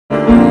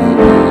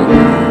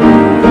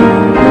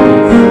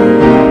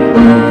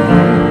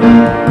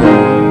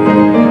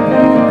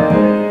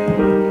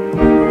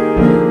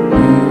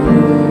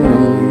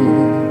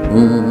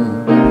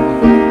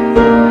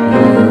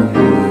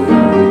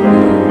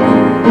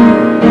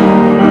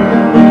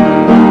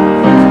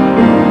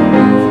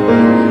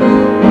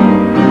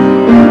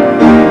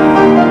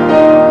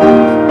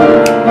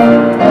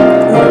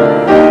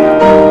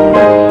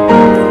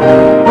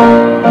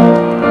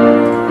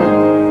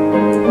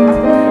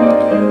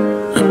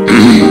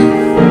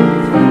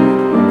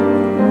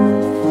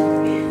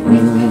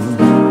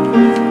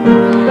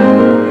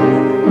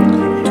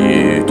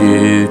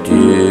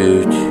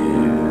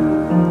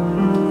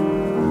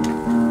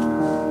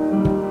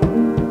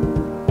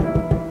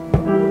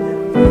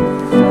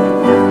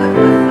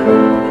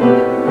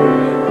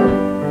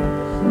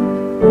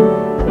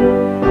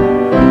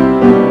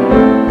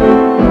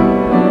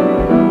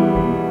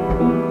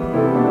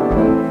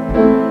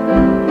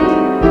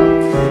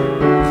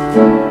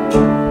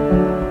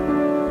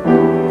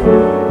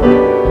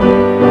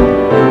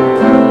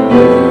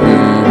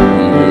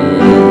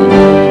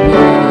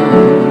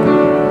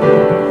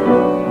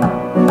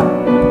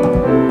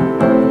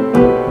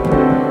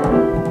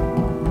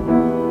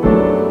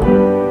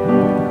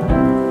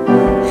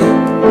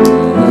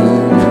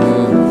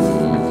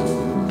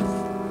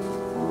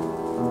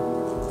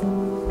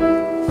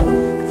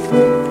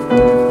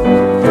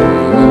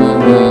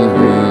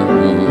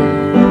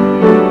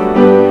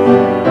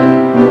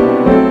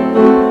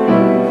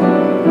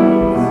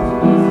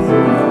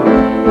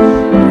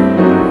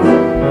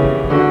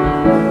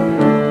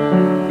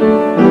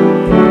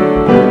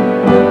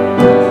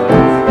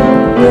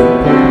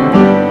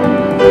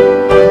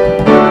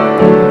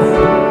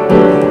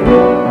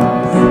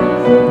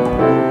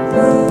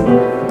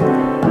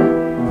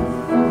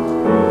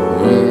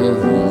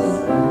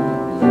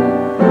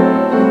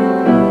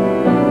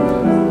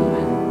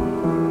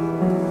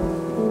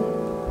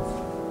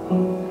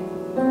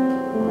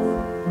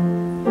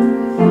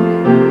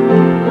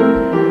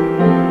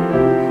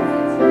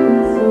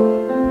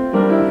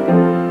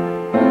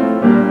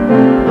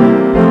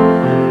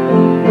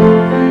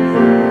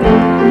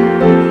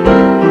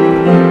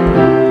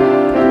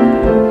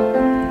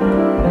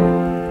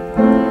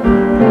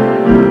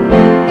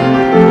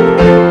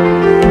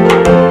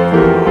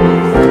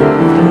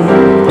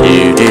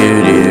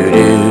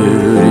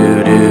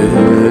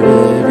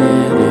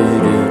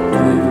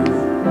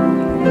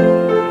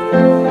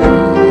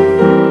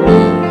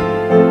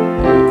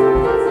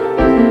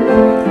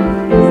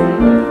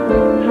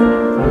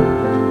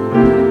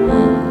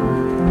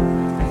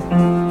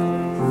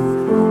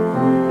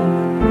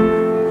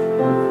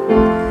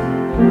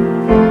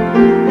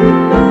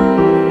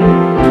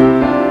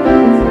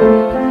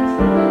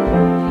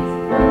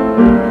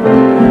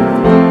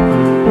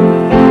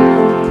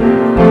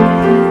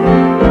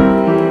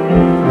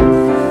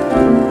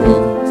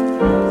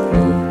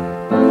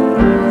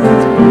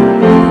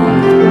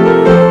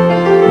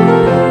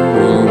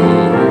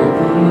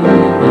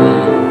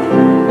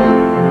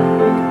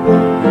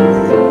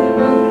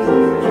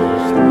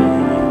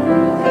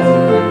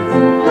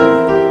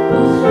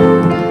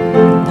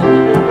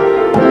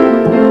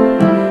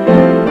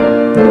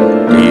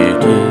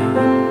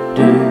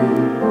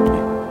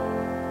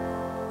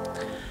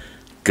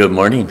Good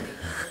morning.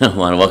 I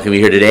want to welcome you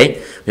here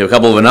today. We have a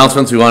couple of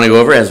announcements we want to go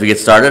over as we get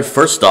started.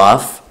 First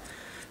off,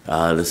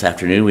 this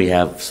afternoon we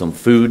have some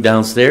food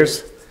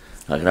downstairs.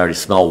 I can already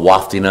smell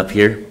wafting up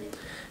here.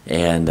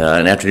 And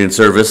an afternoon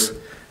service.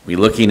 We're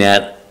looking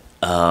at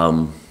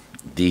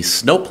the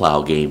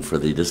snowplow game for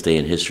this day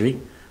in history.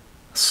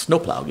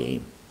 Snowplow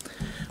game.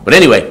 But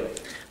anyway,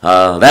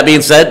 that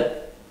being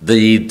said,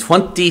 the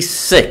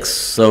 26th,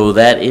 so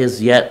that is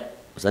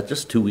that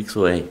just 2 weeks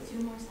away?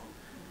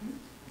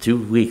 2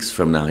 weeks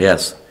from now,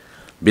 yes.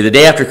 It'll be the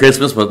day after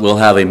Christmas, but we'll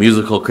have a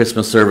musical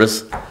Christmas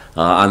service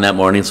on that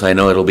morning, so I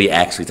know it'll be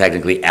actually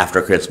technically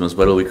after Christmas,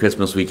 but it'll be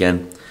Christmas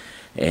weekend.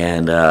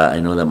 And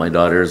I know that my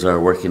daughters are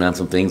working on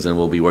some things, and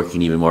we'll be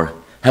working even more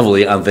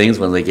heavily on things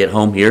when they get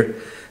home here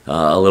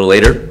a little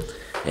later.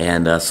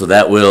 And so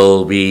that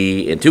will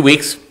be in 2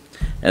 weeks.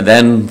 And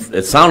then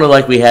it sounded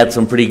like we had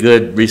some pretty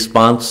good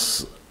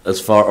response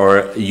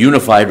or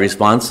unified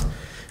response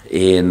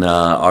in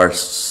our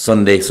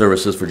Sunday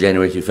services for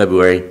January through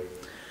February.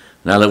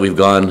 Now that we've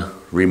gone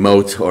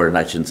remote, or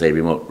I shouldn't say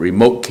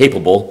remote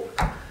capable,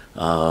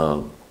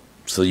 so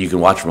you can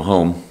watch from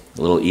home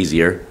a little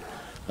easier.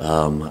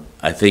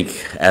 I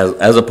think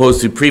as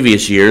opposed to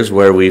previous years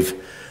where we've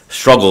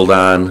struggled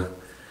on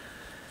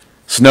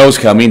snow's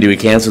coming, do we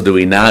cancel, do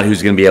we not,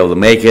 who's going to be able to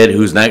make it,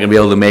 who's not going to be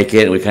able to make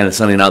it, and we're kind of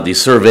sending out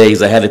these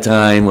surveys ahead of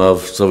time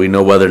so we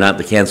know whether or not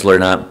to cancel or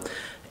not.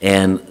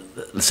 And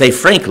to say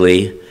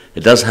frankly,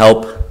 it does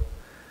help,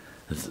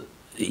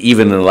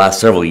 even in the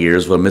last several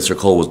years when Mr.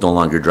 Cole was no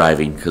longer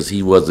driving, because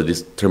he was the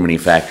determining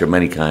factor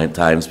many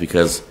times,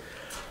 because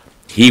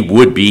he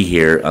would be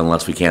here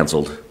unless we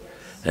canceled.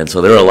 And so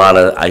there were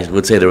I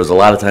would say there was a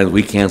lot of times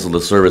we canceled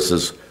the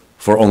services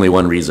for only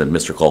one reason,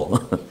 Mr.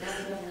 Cole.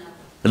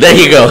 There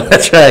you go,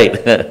 that's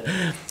right.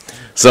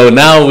 So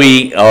now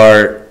we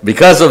are,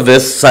 because of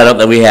this setup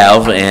that we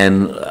have,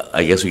 and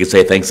I guess we could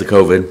say thanks to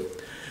COVID,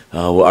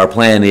 our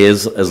plan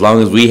is, as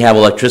long as we have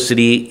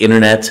electricity,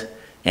 internet,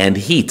 and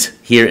heat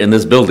here in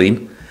this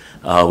building,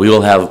 we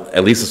will have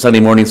at least a Sunday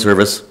morning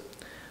service,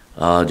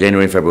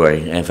 January and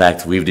February. In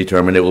fact, we've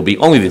determined it will be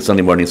only the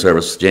Sunday morning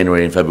service,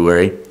 January and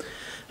February.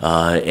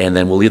 And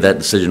then we'll leave that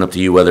decision up to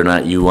you whether or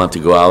not you want to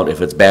go out.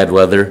 If it's bad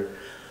weather,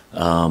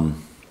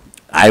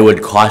 I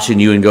would caution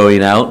you in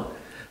going out.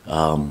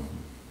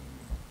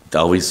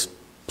 Always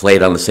play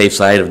it on the safe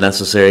side if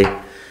necessary.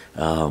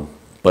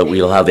 But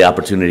we'll have the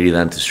opportunity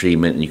then to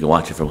stream it, and you can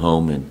watch it from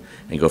home and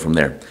go from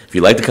there. If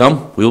you'd like to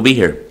come, we will be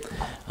here.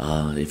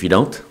 If you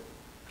don't,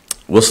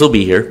 we'll still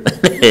be here.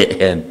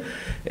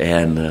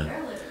 and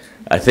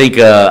I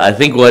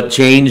think what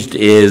changed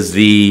is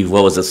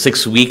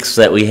 6 weeks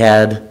that we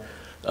had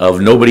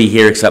of nobody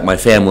here except my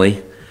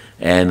family,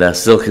 and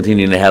still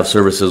continuing to have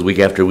services week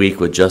after week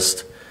with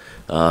just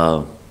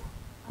my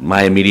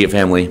immediate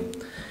family.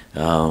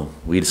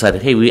 We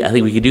decided, hey, I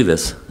think we could do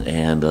this,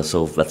 and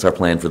so that's our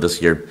plan for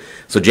this year.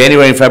 So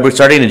January and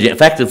February, in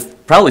fact, it's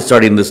probably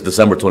starting this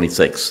December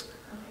 26th.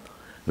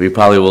 We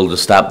probably will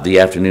just stop the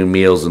afternoon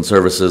meals and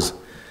services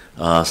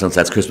since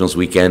that's Christmas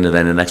weekend, and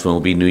then the next one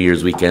will be New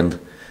Year's weekend.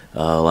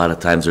 A lot of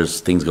times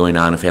there's things going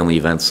on and family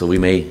events, so we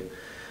may,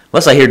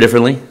 unless I hear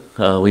differently,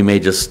 we may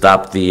just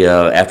stop the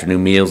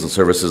afternoon meals and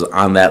services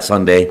on that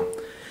Sunday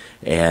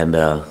and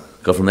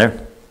go from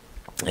there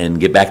and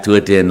get back to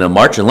it in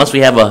March, unless we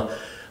have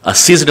a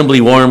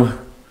seasonably warm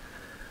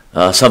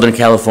Southern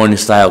California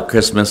style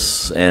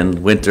Christmas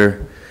and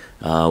winter.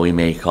 We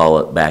may call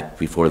it back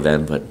before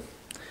then, but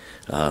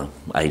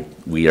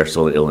we are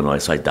still in Illinois,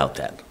 so I doubt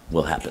that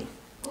will happen.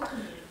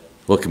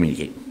 We'll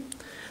communicate.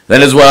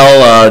 Then as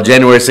well,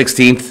 January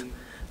 16th,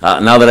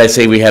 now that I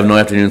say we have no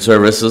afternoon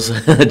services,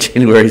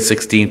 January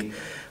 16th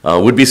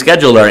would be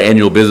scheduled our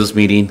annual business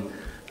meeting.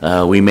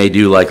 We may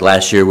do like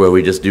last year where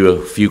we just do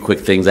a few quick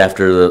things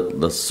after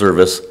the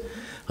service.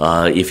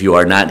 If you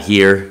are not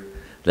here,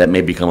 that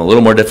may become a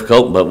little more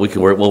difficult, but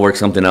we'll work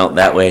something out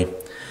that way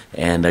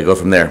and go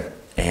from there.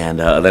 And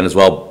then as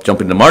well,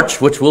 jump into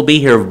March, which will be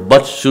here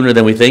much sooner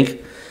than we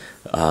think.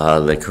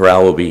 The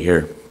corral will be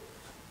here.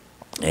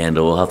 And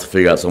we'll have to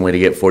figure out some way to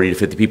get 40 to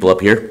 50 people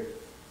up here.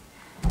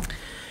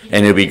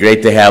 And it'd be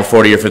great to have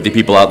 40 or 50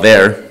 people out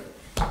there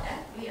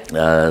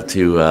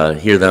to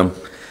hear them.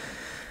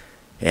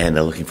 And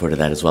looking forward to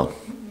that as well.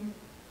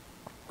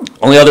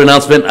 Only other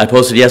announcement I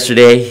posted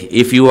yesterday,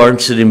 if you are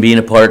interested in being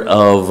a part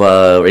of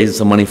raising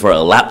some money for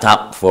a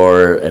laptop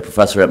for a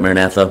professor at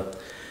Maranatha,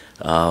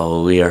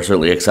 we are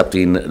certainly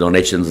accepting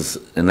donations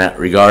in that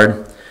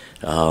regard.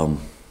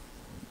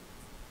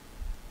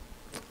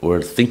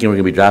 We're thinking we're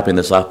going to be dropping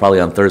this off probably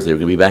on Thursday. We're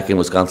going to be back in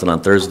Wisconsin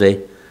on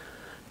Thursday.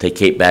 Take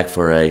Kate back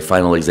for a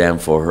final exam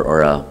for her,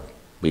 or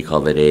we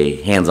call it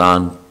a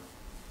hands-on,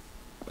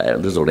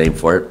 there's no name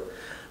for it,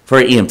 for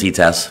an EMT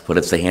test, but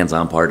it's the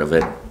hands-on part of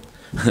it.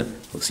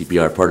 The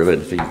CPR part of it,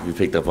 if you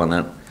picked up on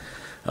that.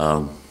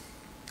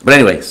 But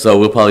anyway, so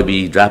we'll probably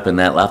be dropping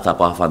that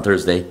laptop off on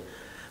Thursday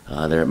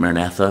there at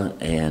Maranatha,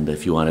 and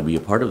if you want to be a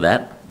part of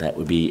that, that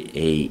would be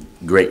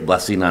a great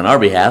blessing on our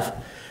behalf,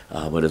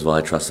 but as well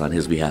I trust on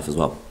his behalf as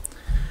well.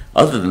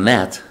 Other than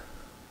that,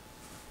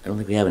 I don't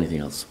think we have anything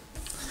else.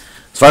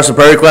 As far as some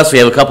prayer requests, we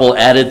have a couple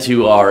added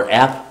to our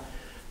app.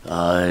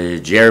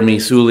 Jeremy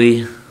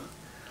Suley,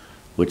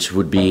 which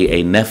would be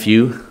a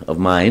nephew of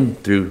mine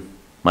through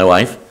my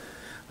wife,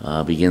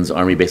 begins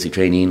Army basic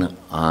training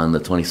on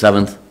the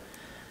 27th.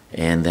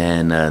 And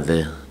then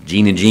the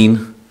Jean and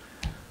Jean.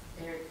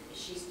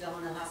 She's still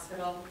in the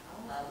hospital.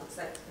 Looks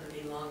like it's going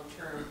to be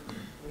long-term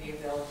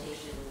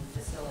rehabilitation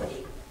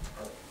facility.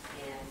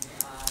 And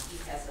he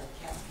has a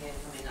CAT scan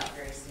coming up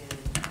very soon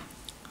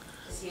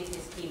to see if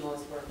his chemo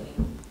is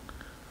working.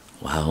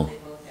 Wow. They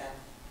both have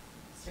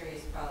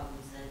serious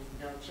problems and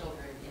no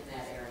children in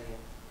that area.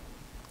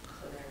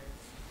 So they're...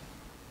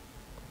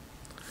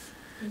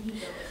 Can he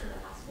go to the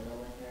hospital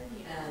with her?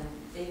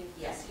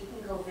 Yes, he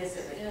can go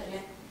visit, but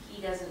he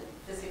doesn't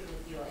physically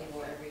feel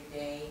able every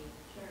day.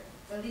 Sure.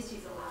 But at least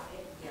he's allowed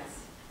it.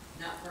 Yes,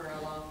 not for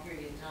a long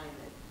period of time,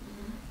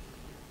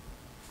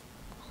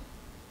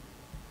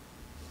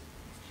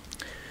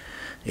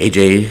 but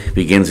AJ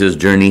begins his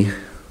journey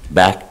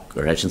back,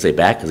 or I shouldn't say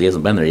back because he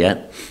hasn't been there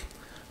yet,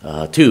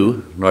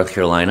 to North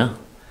Carolina,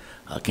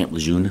 Camp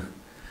Lejeune.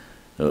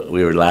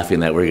 We were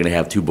laughing that we are going to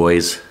have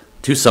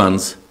two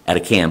sons at a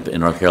camp in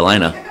North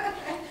Carolina.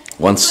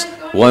 One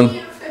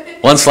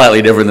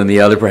slightly different than the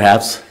other,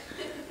 perhaps.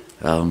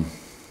 And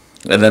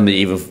then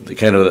even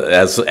kind of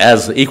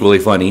as equally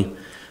funny,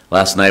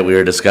 last night we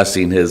were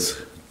discussing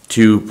his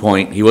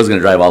 2-point. He was going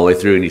to drive all the way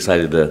through, and he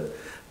decided to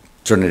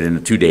turn it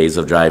into 2 days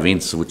of driving,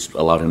 which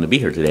allowed him to be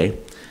here today.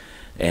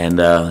 And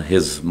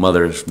his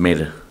mother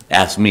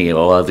asked me,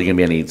 "Oh, are there going to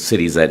be any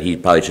cities that he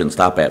probably shouldn't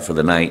stop at for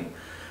the night?"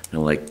 And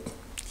I'm like,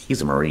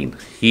 "He's a Marine.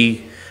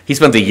 He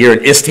spent a year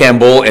in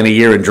Istanbul and a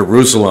year in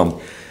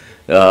Jerusalem."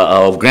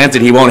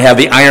 Granted, he won't have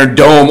the Iron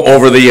Dome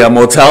over the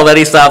motel that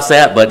he stops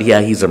at, but yeah,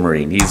 he's a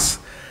Marine.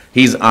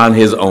 He's on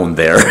his own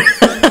there.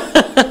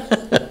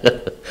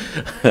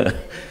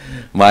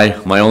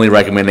 My only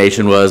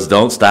recommendation was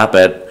don't stop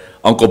at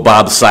Uncle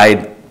Bob's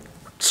side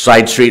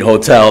street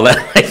hotel.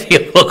 That might be a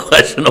little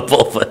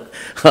questionable, but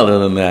other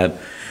than that,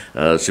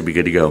 it should be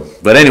good to go.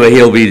 But anyway,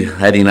 he'll be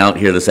heading out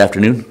here this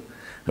afternoon,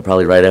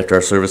 probably right after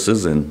our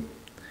services, and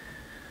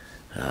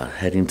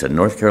heading to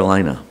North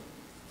Carolina,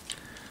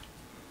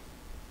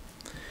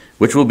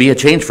 which will be a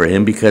change for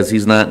him because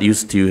he's not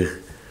used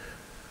to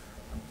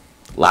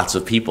lots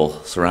of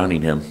people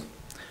surrounding him,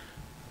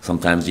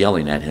 sometimes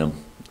yelling at him.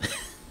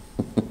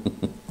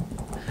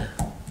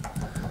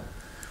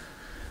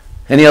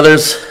 Any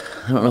others?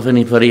 I don't know if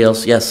anybody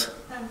else. Yes?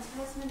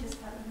 Tasman is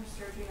having her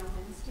surgery on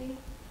Wednesday.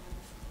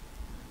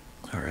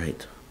 All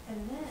right.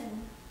 And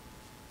then,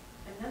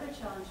 another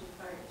challenging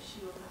part is she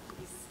will have to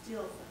be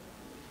still for a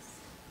couple weeks.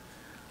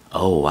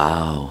 Oh,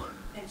 wow.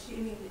 And I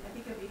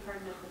think it'd be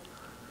hard enough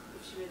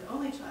if she were the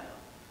only child,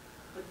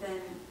 but then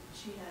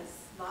she has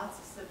lots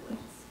of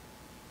siblings.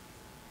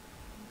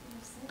 I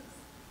think there are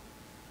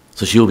 6.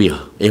 So she will be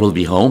able to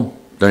be home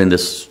during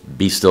this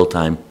be still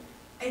time.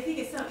 I think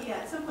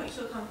at some point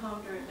she'll come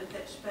home during,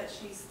 but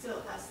she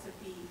still has to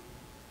be,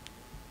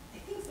 I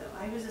think so.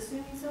 I was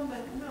assuming so,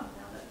 but no,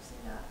 now that you say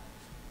that.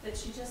 But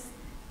she just,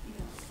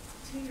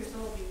 2 years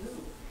old, you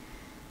move.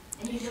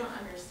 And you don't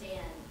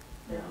understand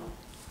No.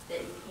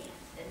 that you can't.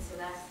 And so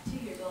that's 2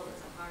 years old,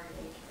 it's a hard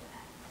age for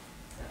that.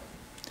 So,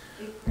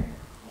 big prayer.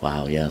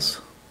 Wow,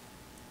 yes.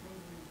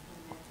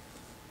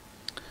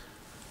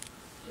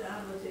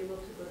 John was able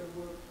to go to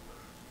work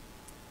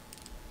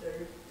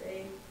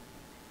Thursday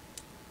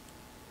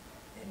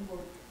and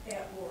work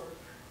at work,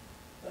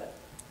 but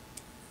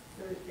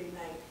Thursday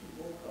night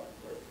he woke up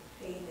with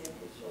pain in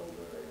his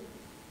shoulder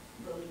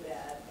and really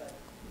bad, but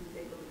he was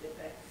able to get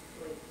back to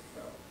sleep.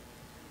 So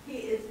he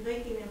is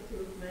making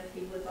improvement.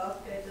 He was all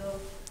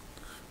scheduled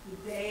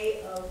the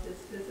day of his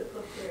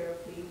physical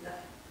therapy.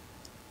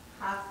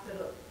 The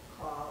hospital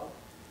called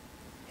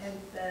and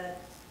said,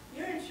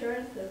 "Your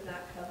insurance does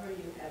not cover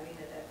you having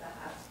it at the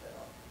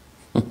hospital.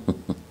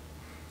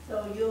 So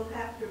you'll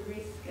have to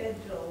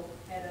reschedule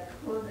at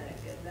a clinic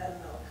and then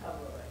they'll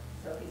cover it."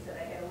 So he said,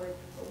 "I had to wait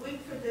a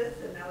week for this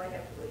and now I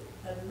have to wait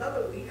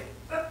another week."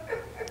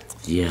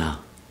 Yeah.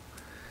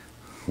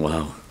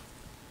 Wow.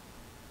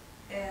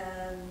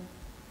 And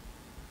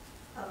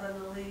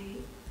Lee,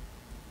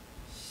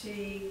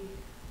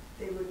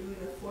 they were doing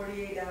a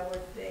 48-hour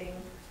thing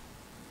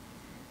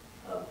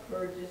of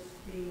her just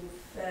being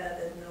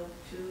fed and no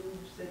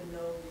tubes and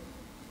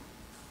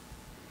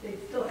they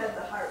still had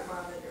the heart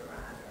monitor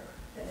on her.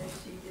 And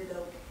if she did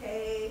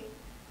okay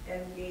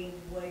and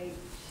gained weight,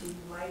 she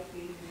might be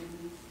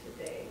released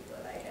today,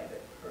 but I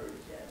haven't heard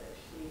yet if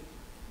she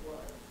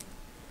was.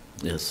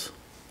 Yes.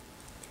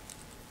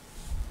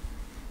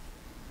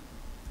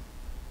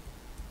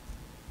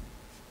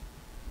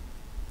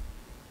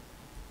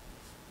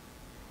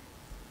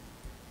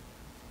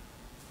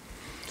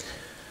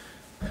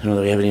 I don't know,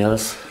 do we have any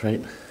others,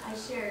 right? I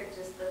shared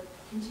just the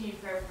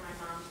continued prayer for my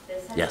mom.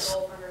 This had Yes. a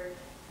goal for her,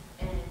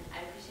 and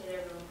I appreciate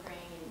everyone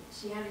praying. And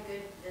she had a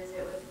good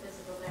visit with the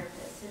physical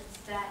therapist since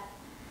that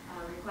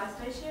request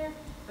I shared,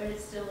 but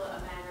it's still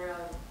a matter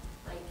of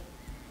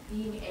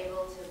being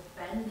able to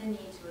bend the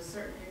knee to a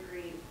certain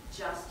degree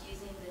just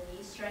using the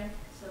knee strength.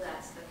 So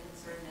that's the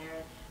concern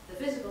there.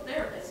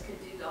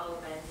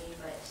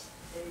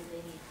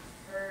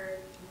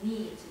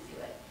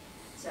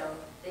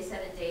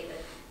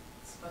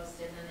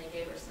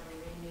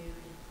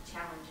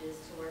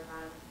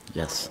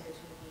 Yes. in between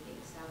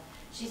meetings. So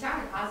she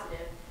sounded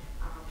positive,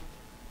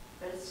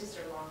 but it's just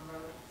a long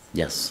road.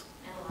 Yes.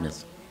 And a lot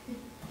Yes. of pain.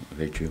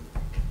 Very true.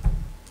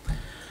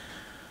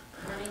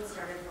 Learning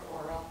started for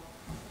oral.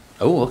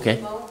 Oh,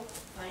 okay. Well,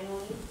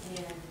 finally,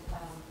 and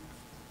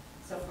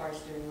so far it's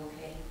doing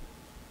okay.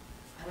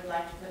 I would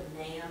like to put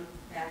Nahum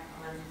back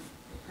on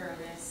the prayer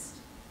list.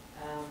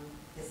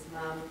 His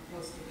mom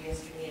posted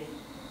yesterday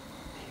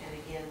and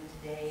again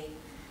today.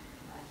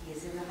 He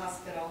is in the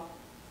hospital.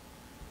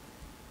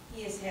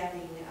 He is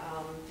having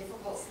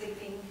difficult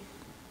sleeping,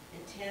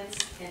 intense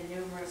and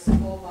numerous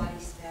full body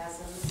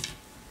spasms,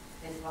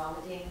 and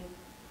vomiting.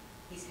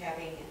 He's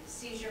having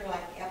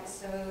seizure-like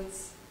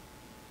episodes.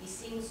 He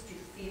seems to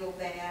feel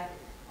bad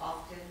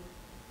often.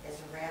 There's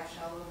a rash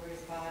all over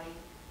his body.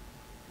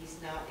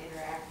 He's not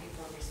interactive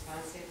or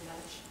responsive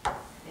much,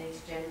 and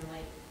he's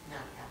generally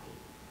not happy.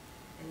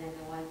 And then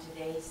the one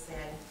today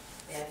said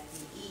that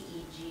the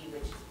EEG,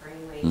 which is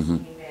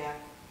brainwaves, came back,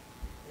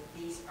 that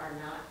these are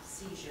not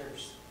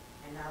seizures,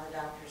 and now the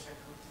doctors are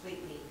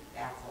completely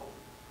baffled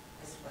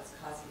as to what's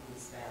causing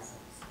these spasms.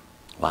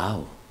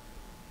 Wow.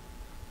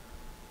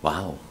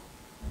 Wow.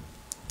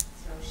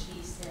 So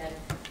she said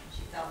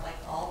she felt like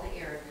all the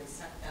air had been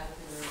sucked out of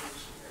the room when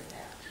she heard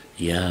that.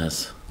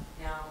 Yes.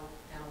 Now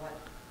what?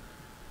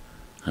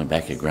 I'm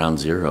back at ground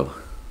zero.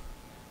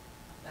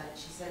 But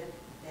she said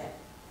that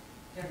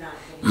they're not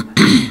getting much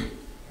sleep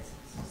because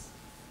he's just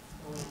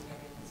going and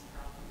having these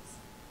problems.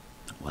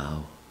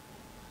 Wow.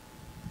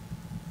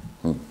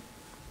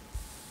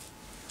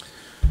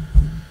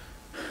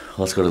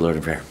 Let's go to the Lord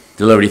in prayer.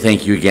 Dear Lord, we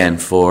thank you again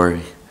for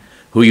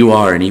who you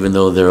are, and even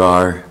though there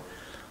are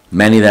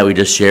many that we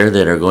just shared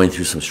that are going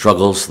through some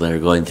struggles, that are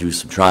going through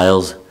some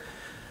trials,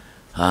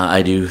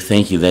 I do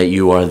thank you that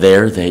you are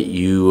there, that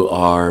you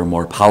are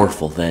more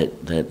powerful,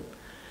 that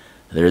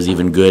there is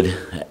even good,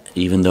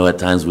 even though at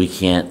times we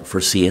can't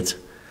foresee it.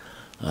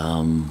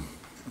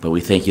 But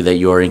we thank you that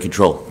you are in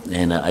control.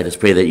 And I just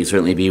pray that you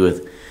certainly be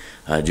with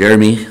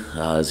Jeremy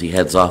as he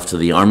heads off to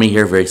the Army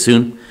here very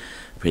soon.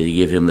 I pray that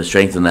you give him the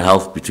strength and the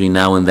health between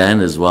now and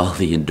then, as well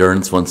the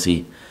endurance once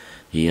he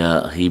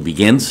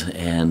begins.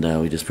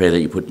 And we just pray that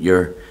you put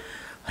your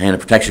hand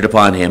of protection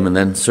upon him. And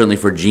then certainly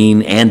for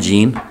Jean,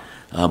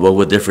 both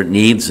with different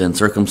needs and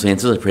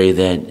circumstances, I pray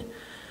that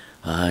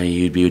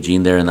you'd be with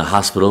Jean there in the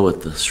hospital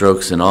with the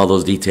strokes and all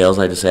those details.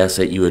 I just ask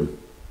that you would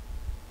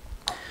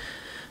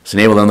just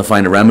enable them to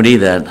find a remedy,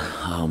 that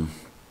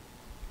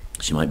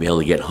she might be able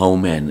to get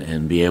home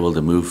and be able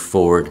to move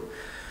forward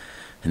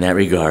in that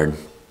regard.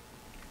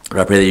 But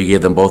I pray that you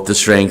give them both the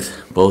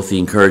strength, both the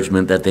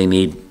encouragement that they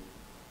need,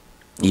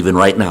 even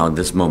right now in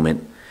this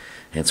moment.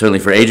 And certainly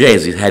for AJ,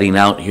 as he's heading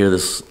out here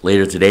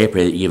later today, I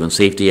pray that you give him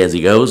safety as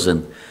he goes,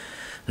 and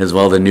as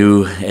well the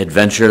new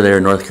adventure there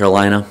in North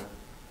Carolina.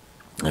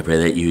 I pray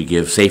that you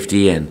give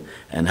safety and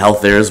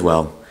health there as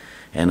well.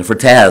 And for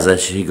Taz,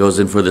 as she goes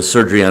in for the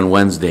surgery on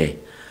Wednesday,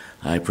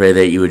 I pray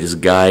that you would just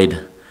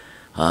guide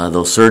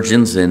those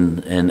surgeons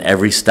in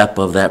every step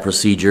of that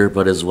procedure,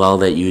 but as well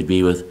that you would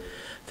be with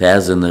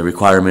Taz and the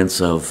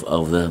requirements of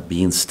the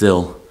being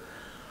still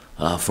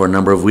for a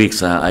number of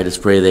weeks. I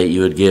just pray that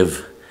you would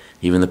give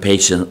even the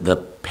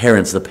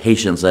parents the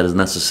patience that is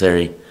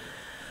necessary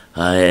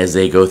as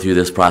they go through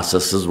this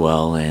process as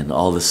well, and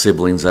all the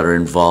siblings that are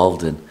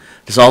involved, and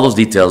just all those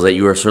details that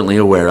you are certainly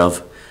aware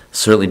of.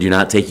 Certainly do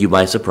not take you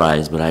by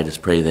surprise, but I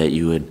just pray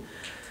that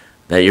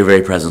that your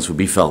very presence would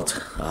be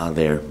felt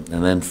there.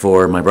 And then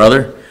for my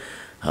brother,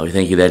 we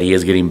thank you that he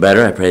is getting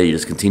better. I pray that you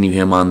just continue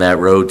him on that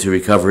road to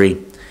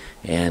recovery,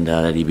 and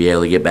that he be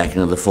able to get back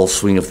into the full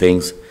swing of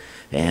things.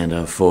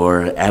 And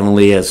for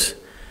Emily, as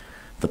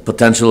the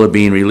potential of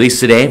being released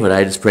today, but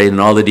I just pray in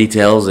all the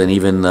details and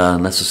even the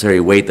necessary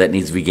weight that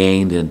needs to be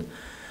gained, and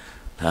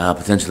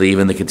potentially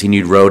even the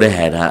continued road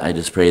ahead. I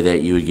just pray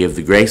that you would give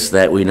the grace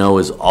that we know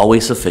is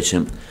always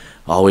sufficient,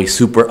 always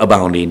super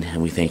abounding,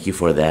 and we thank you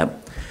for that.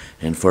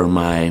 And for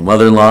my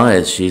mother-in-law,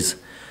 as she's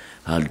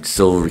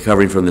still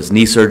recovering from this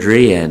knee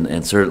surgery,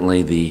 and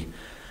certainly the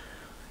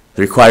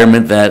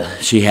requirement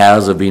that she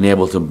has of being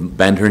able to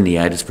bend her knee,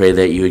 I just pray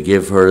that you would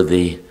give her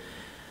the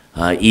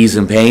ease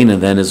and pain,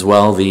 and then as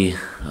well the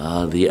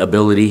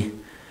ability,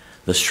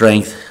 the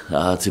strength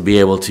to be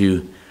able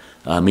to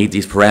meet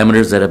these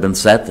parameters that have been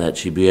set, that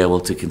she'd be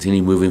able to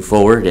continue moving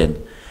forward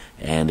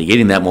and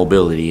getting that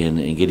mobility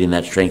and getting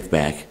that strength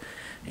back.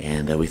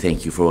 And we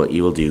thank you for what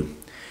you will do.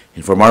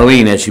 And for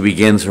Marlene, as she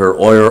begins her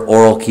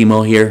oral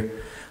chemo here,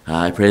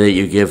 I pray that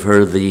you give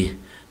her the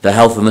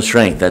health and the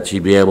strength that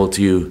she'd be able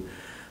to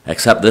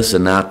accept this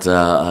and not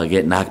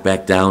get knocked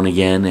back down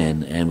again.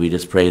 And we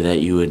just pray that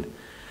you would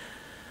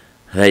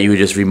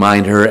just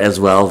remind her as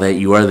well that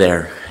you are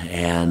there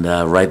and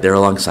right there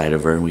alongside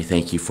of her. And we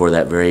thank you for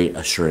that very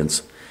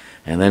assurance.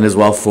 And then as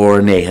well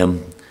for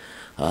Nahum,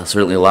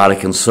 certainly a lot of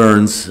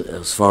concerns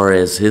as far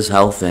as his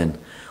health and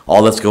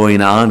all that's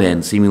going on,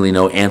 and seemingly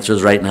no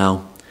answers right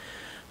now.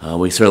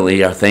 We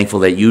certainly are thankful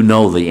that you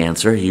know the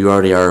answer. You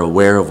already are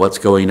aware of what's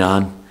going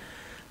on.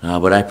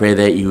 But I pray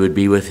that you would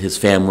be with his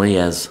family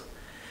as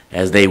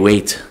they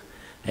wait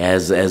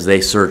as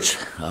they search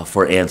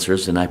for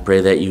answers. And I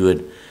pray that you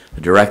would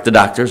direct the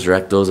doctors,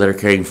 direct those that are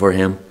caring for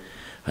him,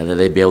 that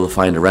they'd be able to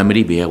find a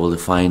remedy, be able to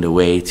find a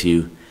way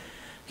to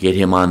get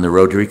him on the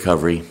road to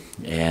recovery.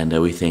 And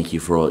we thank you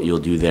for what you'll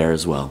do there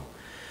as well.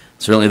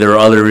 Certainly there are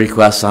other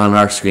requests on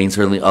our screen,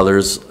 certainly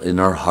others in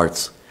our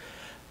hearts.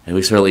 And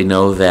we certainly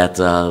know that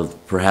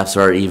perhaps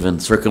there are even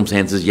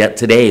circumstances yet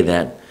today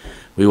that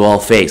we will all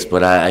face.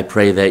 But I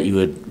pray that you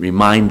would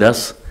remind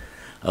us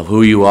of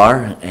who you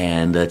are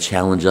and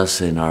challenge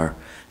us in our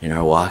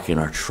walk, in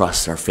our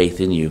trust, our faith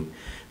in you.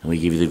 And we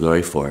give you the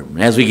glory for it.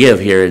 And as we give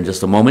here in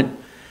just a moment,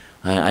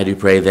 I do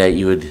pray that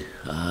you would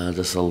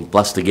just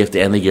bless the gift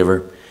and the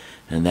giver,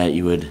 and that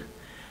you would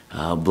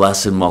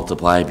bless and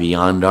multiply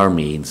beyond our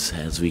means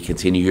as we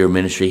continue your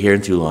ministry here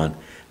in Toulon.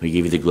 We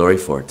give you the glory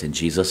for it. In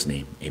Jesus'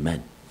 name,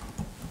 amen.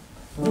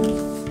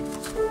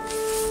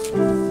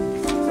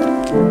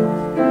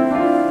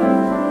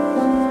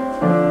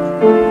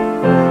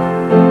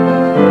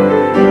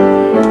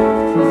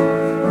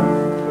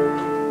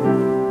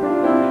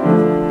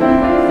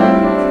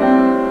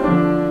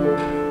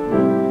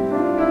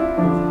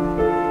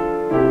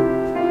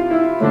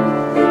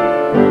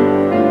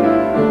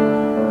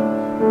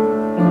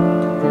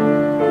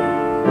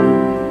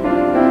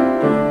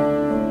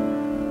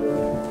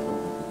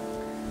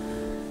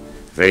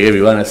 Very good.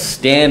 We want to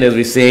stand as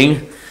we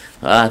sing.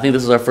 I think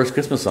this is our first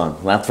Christmas song.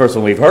 Not the first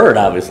one we've heard,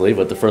 obviously,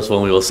 but the first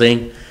one we will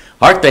sing.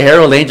 Hark the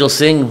Herald Angels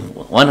Sing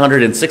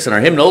 106 in our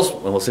hymnals,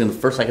 and we'll sing the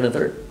first, second, and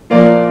third.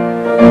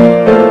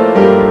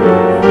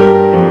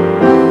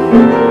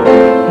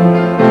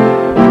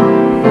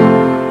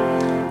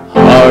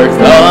 Hark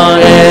the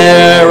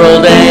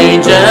herald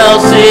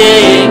angels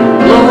sing,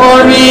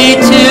 glory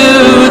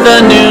to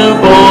the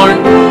newborn.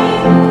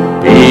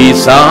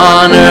 Peace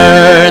on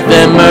earth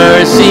and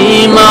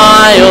mercy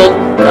mild,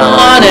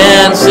 God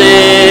and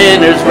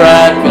sinners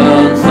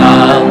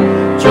reconciled.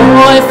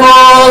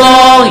 Joyful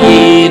all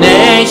ye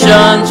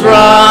nations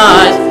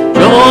rise,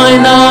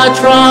 join the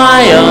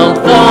triumph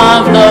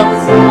of the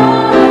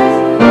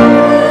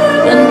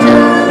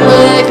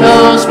angelic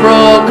hosts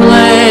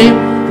proclaim,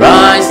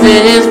 Christ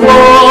is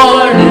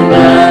born in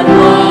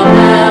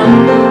Bethlehem.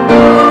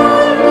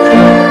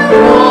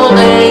 Herald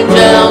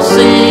angels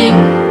sing,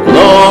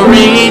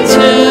 glory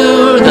to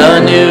the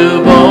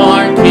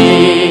newborn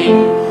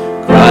King.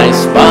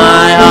 Christ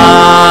by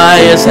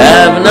highest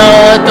heaven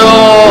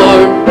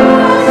adored.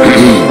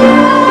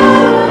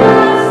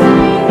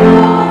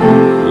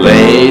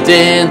 Late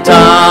in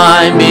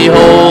time,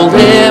 behold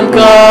him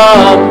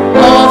come,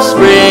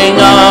 offspring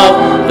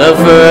of the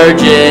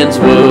Virgin's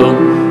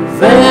womb.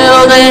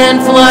 Veiled in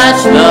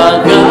flesh,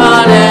 the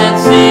God and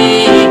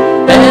see,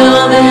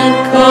 veiled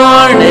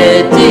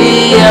incarnate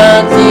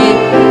deity.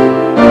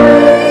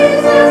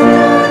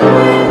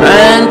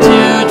 And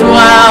to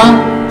dwell,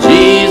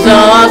 Jesus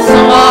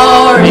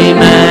our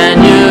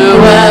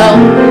Emmanuel.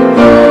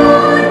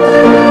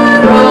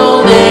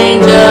 Herald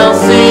angels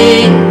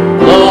sing,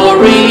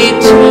 glory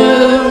to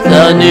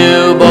the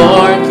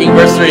newborn King.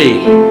 Verse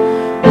 3.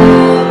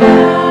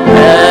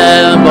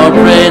 Ever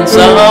Prince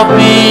of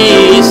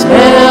Peace,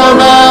 hail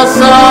the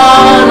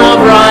Son of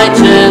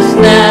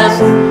Righteousness.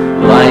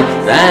 Light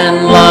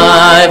and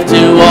life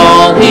to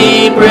all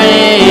he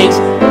brings,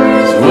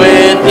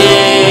 with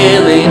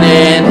healing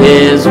in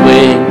his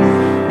wing.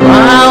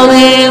 While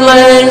he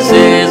lays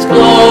his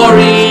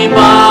glory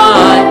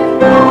by,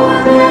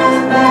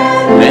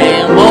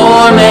 may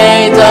more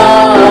may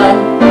die.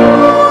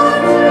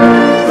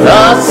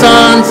 The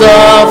sons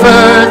of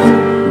earth,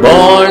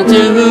 born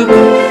to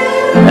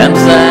them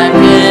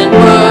second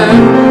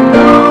birth.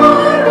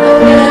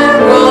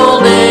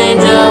 Herald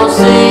angels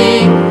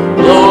sing,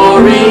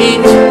 glory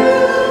to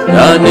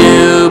the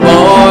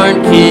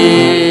newborn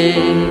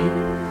King.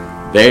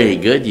 Very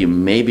good. You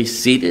may be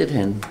seated,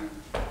 and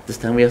this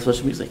time we have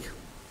special music.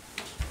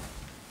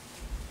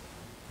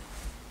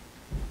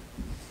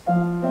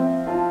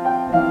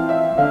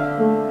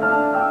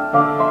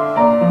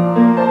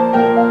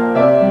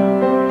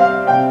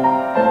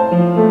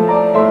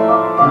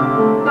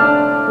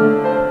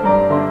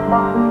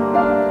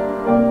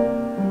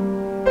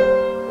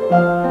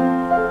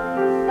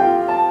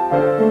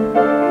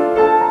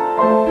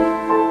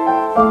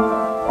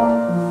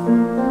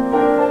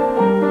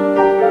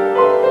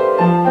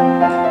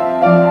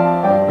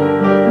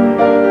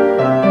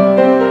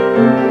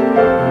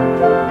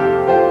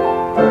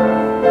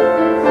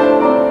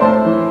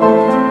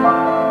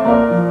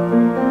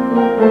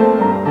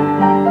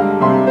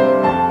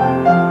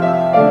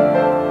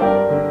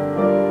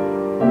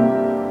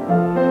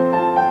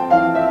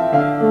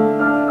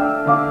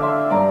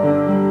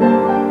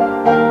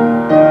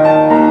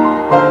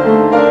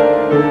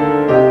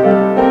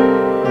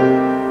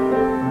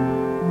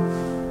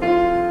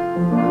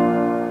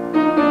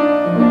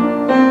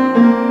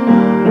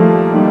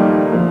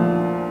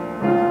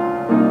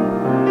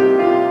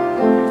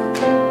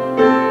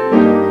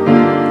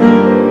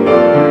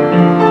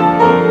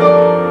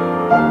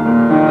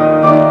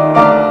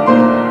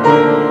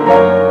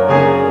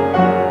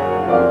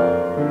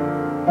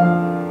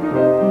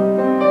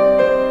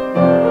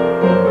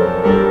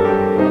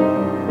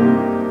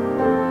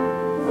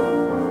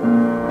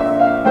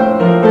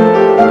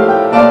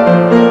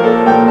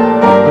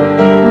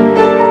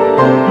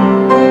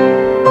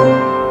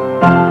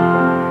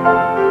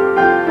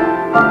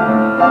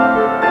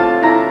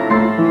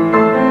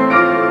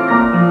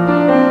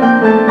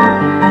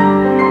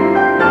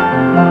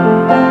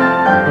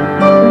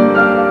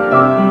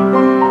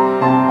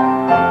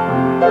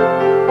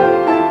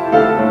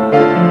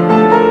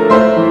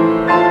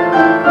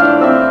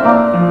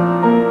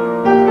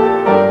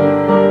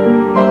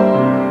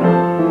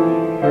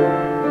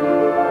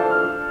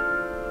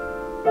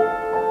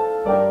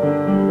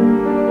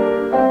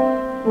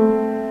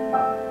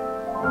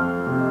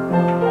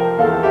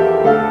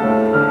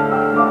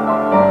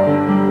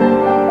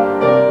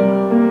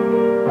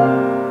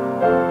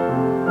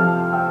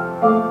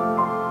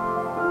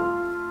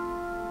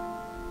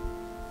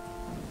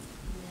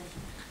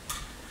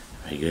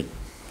 good.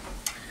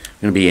 We're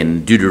going to be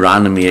in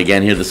Deuteronomy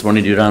again here this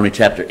morning, Deuteronomy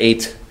chapter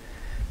 8.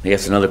 I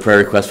guess another prayer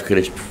request we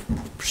could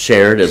have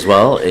shared as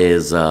well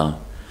is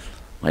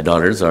my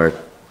daughters are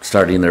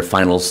starting their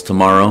finals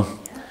tomorrow.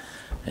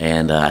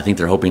 And I think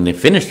they're hoping to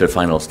finish their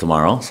finals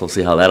tomorrow, so we'll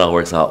see how that all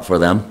works out for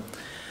them.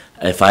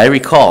 If I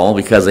recall,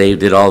 because they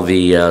did all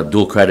the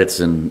dual credits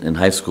in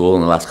high school,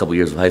 in the last couple of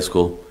years of high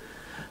school,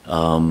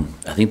 I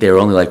think they were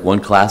only like one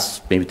class,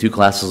 maybe two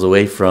classes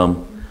away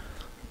from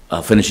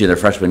finishing their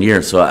freshman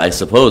year. So I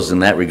suppose in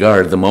that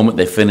regard, the moment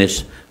they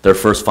finish their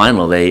first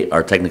final, they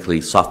are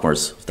technically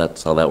sophomores.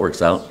 That's how that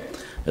works out,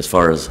 as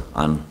far as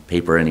on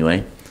paper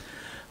anyway.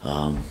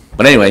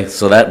 But anyway,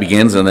 so that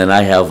begins, and then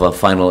I have a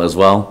final as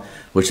well,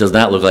 which does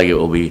not look like it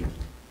will be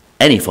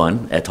any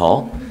fun at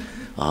all.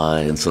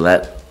 And so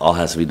that all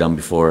has to be done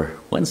before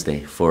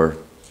Wednesday for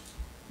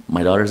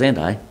my daughters and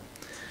I.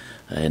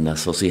 And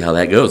so we'll see how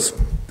that goes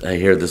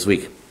here this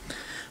week.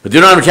 But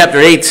Deuteronomy chapter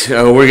 8,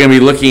 we're going to be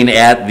looking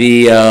at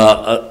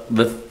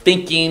the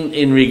thinking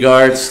in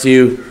regards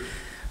to,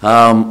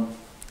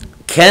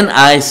 can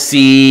I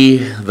see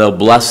the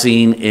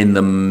blessing in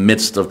the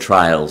midst of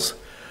trials?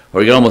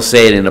 Or you can almost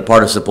say it in a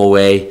participle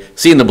way,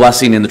 seeing the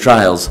blessing in the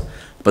trials.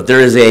 But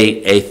there is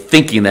a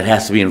thinking that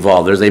has to be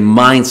involved. There's a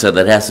mindset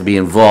that has to be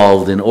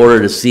involved in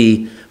order to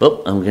see,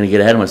 I'm going to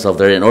get ahead of myself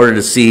there, in order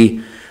to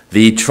see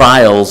the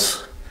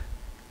trials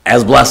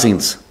as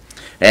blessings.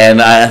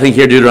 And I think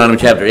here Deuteronomy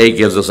chapter 8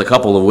 gives us a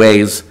couple of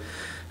ways.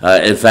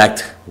 In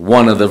fact,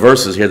 one of the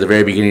verses here at the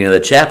very beginning of the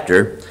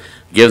chapter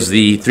gives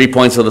the 3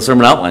 points of the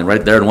sermon outline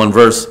right there in one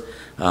verse.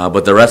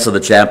 But the rest of the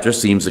chapter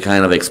seems to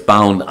kind of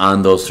expound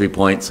on those 3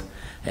 points.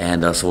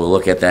 And so we'll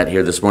look at that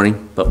here this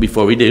morning. But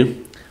before we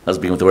do, let's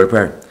begin with the word of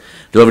prayer.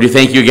 Dear Lord, we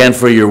thank you again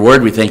for your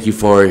word. We thank you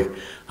for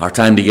our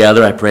time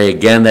together. I pray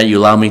again that you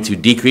allow me to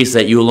decrease,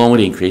 that you alone would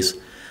increase.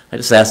 I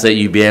just ask that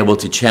you be able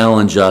to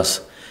challenge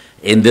us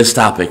in this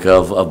topic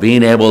of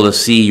being able to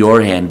see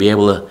your hand, be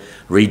able to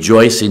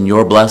rejoice in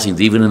your blessings,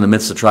 even in the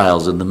midst of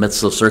trials, in the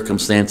midst of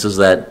circumstances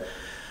that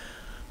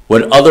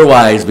would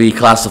otherwise be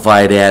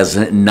classified as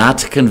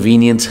not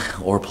convenient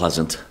or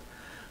pleasant.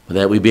 But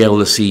that we be able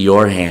to see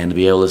your hand,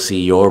 be able to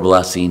see your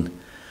blessing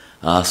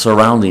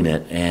surrounding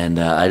it. And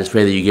I just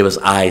pray that you give us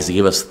eyes, to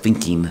give us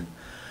thinking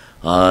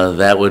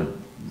that would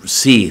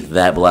see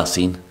that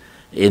blessing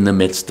in the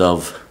midst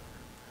of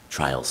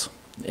trials.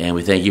 And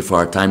we thank you for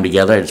our time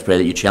together. I just pray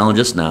that you challenge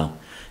us now.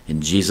 In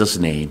Jesus'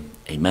 name,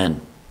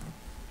 amen.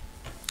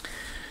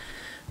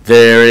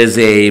 There is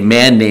a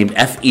man named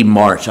F.E.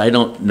 March. I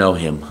don't know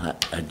him.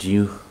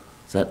 Does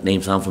that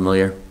name sound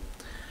familiar?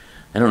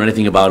 I don't know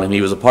anything about him.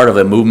 He was a part of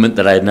a movement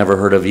that I had never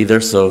heard of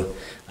either, so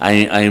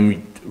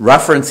I'm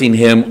referencing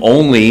him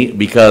only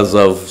because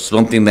of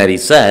something that he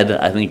said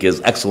I think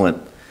is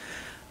excellent.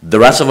 The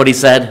rest of what he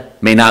said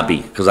may not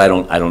be, because I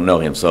don't know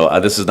him. So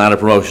this is not a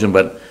promotion,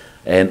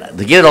 and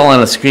to get it all on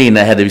the screen,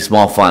 that had to be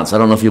small fonts. I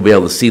don't know if you'll be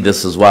able to see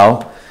this as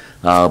well,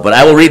 but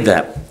I will read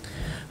that.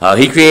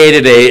 He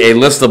created a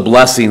list of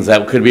blessings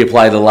that could be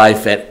applied to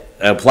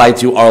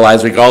our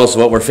lives regardless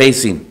of what we're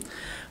facing.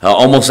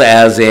 Almost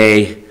as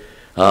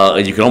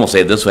you can almost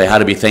say it this way: how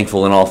to be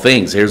thankful in all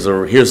things. Here's a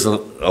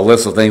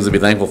list of things to be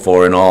thankful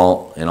for in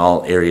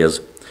all areas.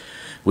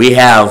 We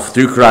have,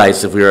 through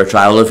Christ, if we are a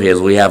child of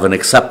His, we have an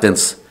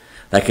acceptance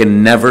that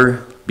can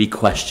never be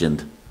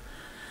questioned.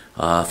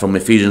 From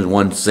Ephesians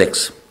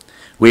 1:6.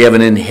 We have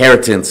an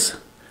inheritance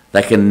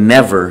that can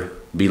never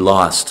be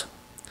lost.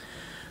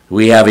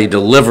 We have a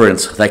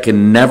deliverance that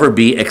can never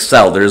be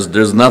excelled.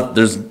 There's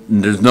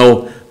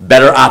no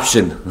better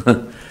option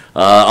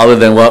other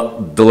than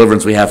what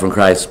deliverance we have from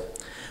Christ.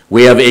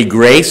 We have a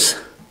grace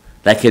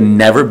that can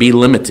never be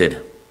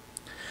limited.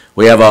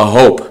 We have a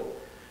hope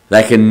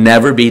that can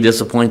never be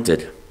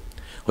disappointed.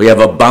 We have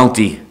a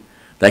bounty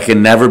that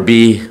can never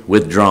be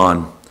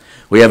withdrawn.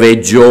 We have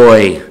a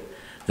joy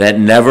that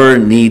never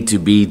need to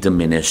be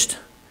diminished.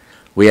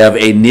 We have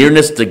a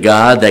nearness to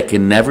God that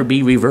can never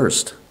be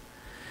reversed,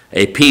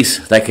 a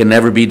peace that can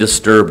never be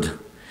disturbed,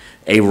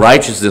 a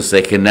righteousness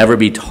that can never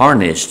be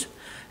tarnished,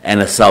 and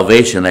a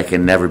salvation that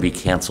can never be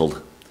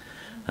canceled.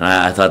 And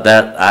I thought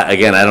that,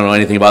 again, I don't know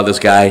anything about this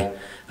guy.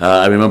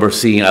 I remember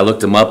I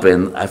looked him up,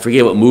 and I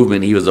forget what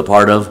movement he was a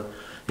part of.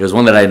 It was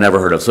one that I had never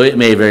heard of, so it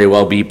may very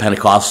well be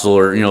Pentecostal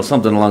or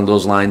something along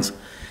those lines.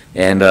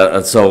 And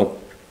so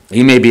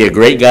he may be a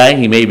great guy.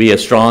 He may be a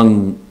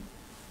strong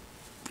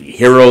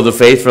hero of the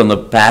faith from the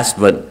past,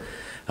 but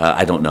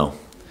I don't know.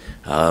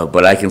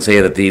 But I can say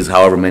that these,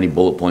 however many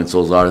bullet points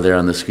those are there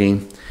on the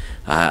screen,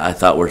 I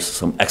thought were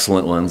some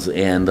excellent ones.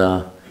 And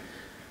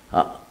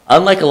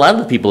unlike a lot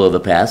of the people of the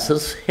past,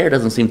 his hair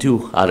doesn't seem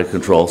too out of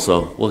control,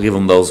 so we'll give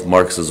him those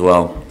marks as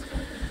well.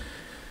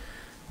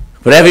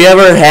 But have you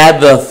ever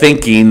had the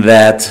thinking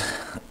that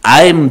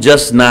I'm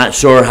just not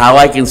sure how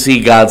I can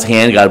see God's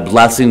hand, God's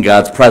blessing,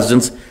 God's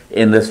presence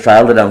in this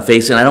trial that I'm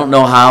facing? I don't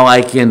know how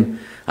I can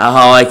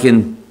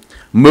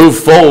move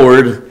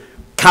forward,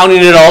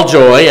 counting it all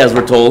joy, as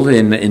we're told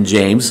in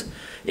James,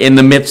 in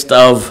the midst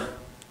of,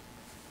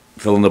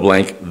 fill in the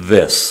blank,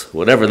 this,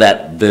 whatever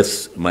that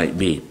this might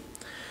be.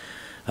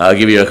 I'll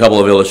give you a couple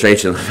of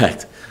illustrations. In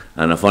fact,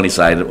 on the funny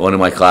side, one of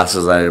my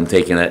classes that I'm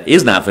taking that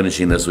is not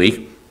finishing this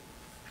week,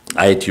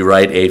 I had to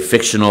write a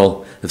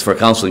fictional, it's for a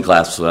counseling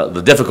class,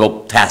 the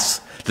difficult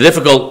tasks, the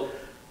difficult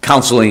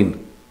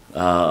counseling,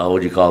 what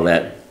do you call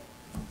that,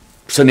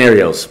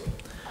 scenarios.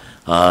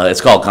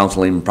 It's called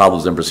Counseling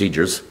Problems and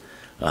Procedures,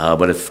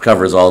 but it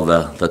covers all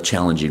the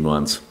challenging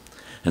ones.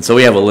 And so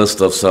we have a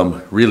list of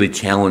some really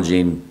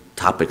challenging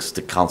topics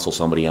to counsel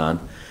somebody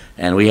on,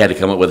 and we had to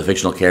come up with a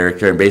fictional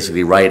character and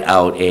basically write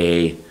out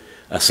a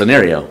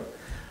scenario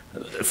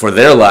for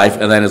their life,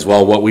 and then as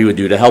well what we would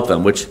do to help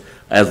them, which,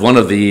 as one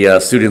of the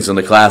students in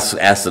the class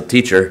asked the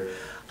teacher,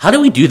 how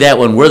do we do that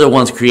when we're the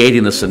ones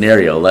creating the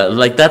scenario?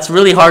 Like, that's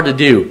really hard to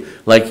do.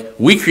 Like,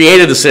 we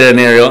created the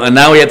scenario, and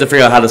now we have to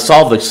figure out how to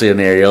solve the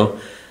scenario.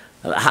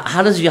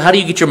 How do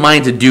you get your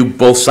mind to do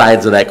both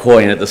sides of that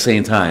coin at the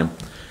same time?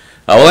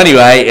 Well,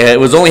 anyway, it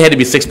was only had to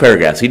be 6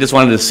 paragraphs. He just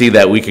wanted to see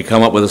that we could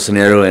come up with a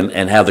scenario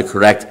and have the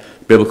correct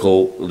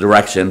biblical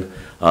direction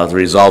to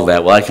resolve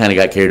that. Well, I kind of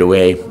got carried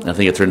away. I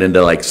think it turned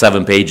into like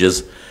 7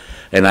 pages,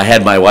 and I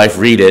had my wife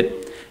read it.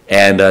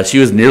 And she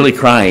was nearly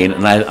crying,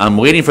 and I'm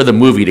waiting for the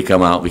movie to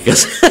come out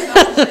because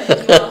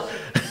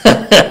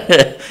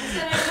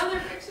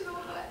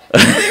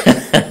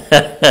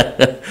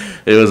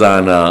it was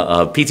on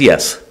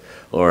PTS,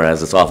 or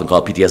as it's often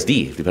called,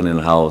 PTSD, depending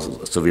on how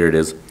severe it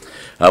is.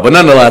 But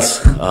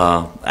nonetheless,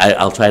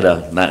 I'll try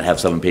to not have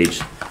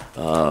 7-page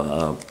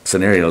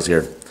scenarios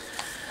here.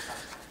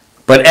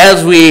 But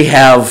as we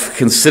have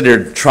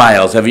considered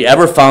trials, have you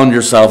ever found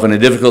yourself in a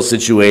difficult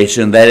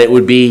situation that it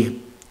would be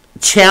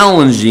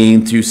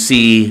challenging to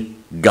see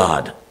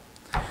God?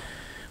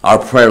 Our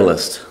prayer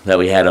list that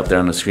we had up there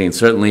on the screen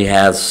certainly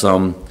has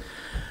some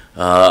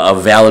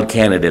of valid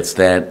candidates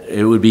that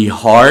it would be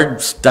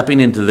hard stepping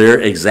into their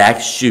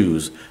exact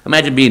shoes.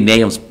 Imagine being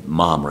Nahum's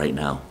mom right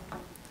now.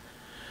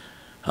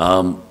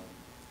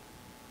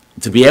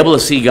 To be able to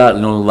see God,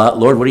 you know,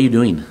 Lord, what are you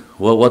doing?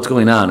 What's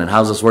going on, and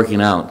how's this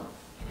working out?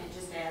 Can I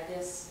just add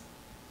this?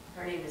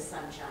 Her name is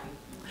Sunshine.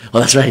 Oh,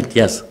 that's right,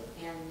 yes. And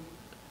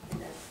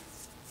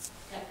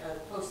the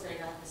post that I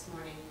got this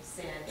morning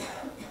said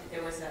that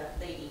there was a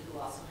lady who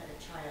also had a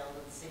child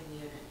in the same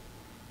unit,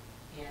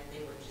 and they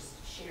were just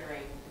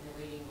sharing in the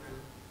waiting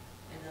room.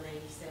 And the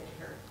lady said to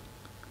her,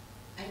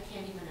 I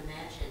can't even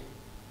imagine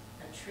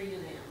a tree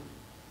limb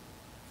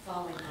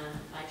falling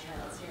on my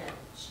child's head.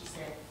 She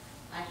said,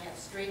 I have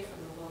straight from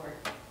the Lord,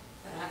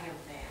 but I am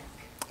back.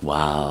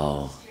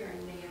 Wow. Just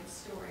hearing Nahum's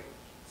story.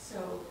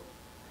 So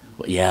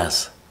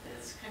Yes.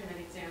 that's kind of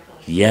an example.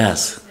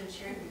 Yes. She's been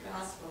sharing the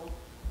gospel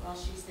while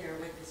she's there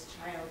with this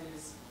child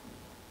who's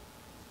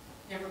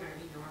never going to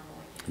be normal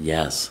again.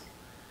 Yes.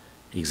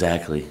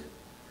 Exactly.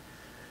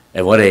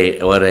 And what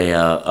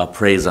a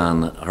praise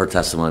on her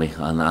testimony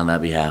on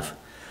that behalf.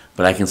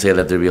 But I can say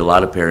that there'd be a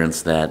lot of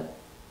parents that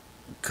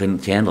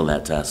couldn't handle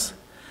that test.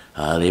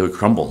 They would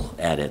crumble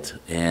at it,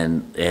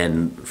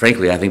 and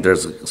frankly, I think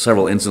there's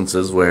several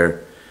instances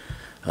where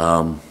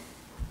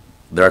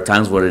there are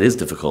times where it is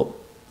difficult,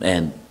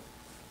 and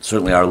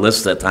certainly our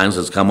list at times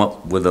has come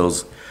up with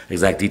those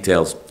exact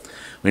details.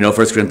 We know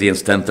 1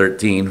 Corinthians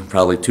 10:13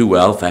 probably too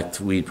well. In fact,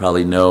 we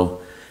probably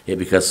know it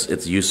because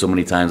it's used so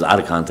many times out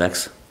of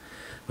context.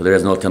 For there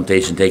is no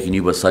temptation taking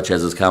you but such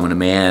as is common to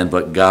man,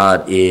 but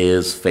God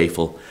is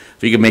faithful.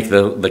 If you could make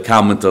the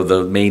comment of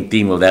the main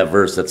theme of that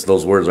verse, that's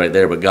those words right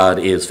there, but God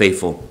is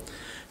faithful.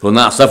 He will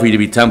not suffer you to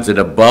be tempted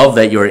above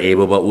that you are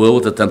able, but will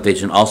with the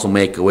temptation also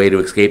make a way to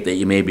escape that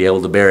you may be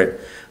able to bear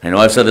it. I know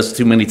I've said this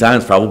too many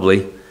times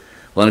probably.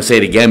 Well, let me say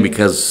it again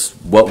because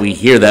what we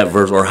hear that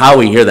verse, or how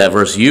we hear that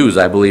verse used,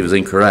 I believe is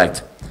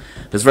incorrect.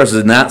 This verse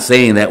is not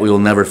saying that we will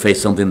never face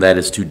something that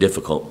is too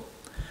difficult.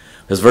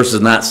 This verse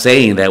is not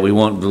saying that we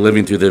won't be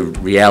living through the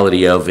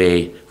reality of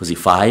was he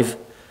 5?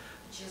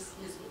 Just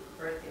his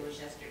birthday was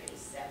yesterday,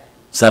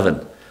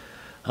 7.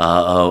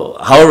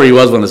 However he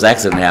was when this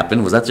accident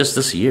happened. Was that just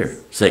this year?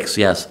 6,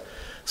 yes.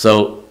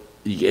 So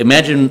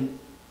imagine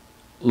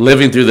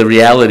living through the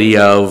reality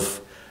of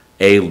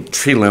a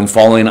tree limb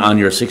falling on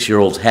your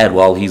 6-year-old's head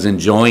while he's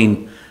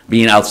enjoying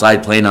being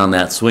outside playing on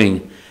that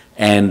swing,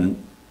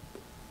 and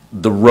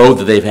the road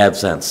that they've had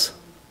since.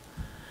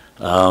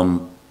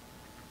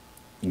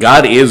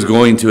 God is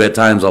going to at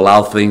times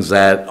allow things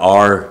that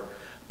are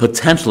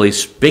potentially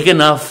big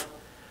enough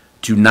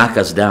to knock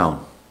us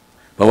down.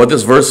 But what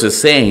this verse is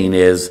saying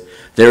is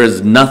there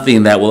is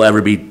nothing that will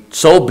ever be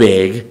so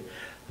big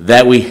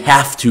that we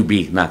have to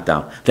be knocked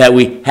down, that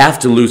we have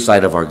to lose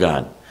sight of our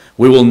God.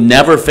 We will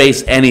never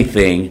face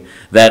anything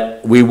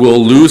that we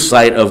will lose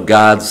sight of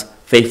God's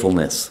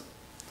faithfulness.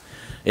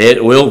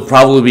 It will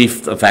probably be,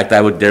 in fact,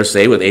 I would dare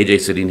say, with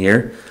AJ sitting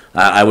here,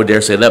 I would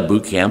dare say that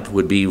boot camp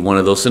would be one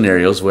of those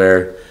scenarios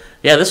where,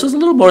 yeah, this was a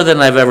little more than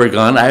I've ever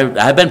gone.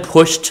 I've been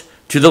pushed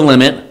to the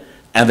limit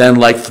and then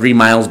like 3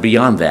 miles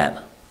beyond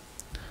that.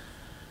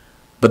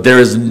 But there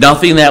is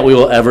nothing that we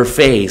will ever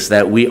face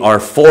that we are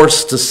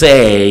forced to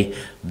say,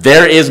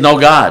 there is no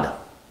God.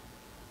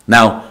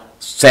 Now,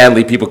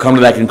 sadly, people come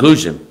to that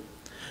conclusion.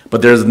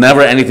 But there's never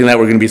anything that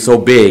we're going to be so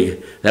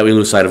big that we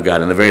lose sight of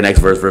God. And the very next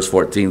verse, verse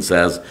 14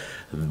 says,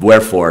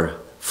 wherefore,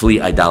 flee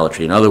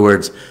idolatry. In other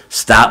words,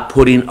 stop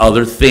putting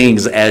other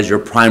things as your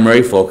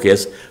primary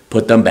focus.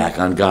 Put them back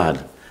on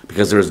God.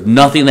 Because there's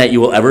nothing that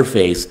you will ever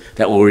face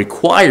that will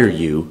require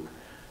you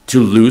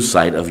to lose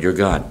sight of your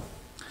God.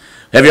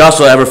 Have you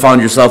also ever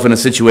found yourself in a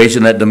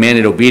situation that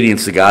demanded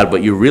obedience to God,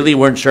 but you really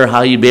weren't sure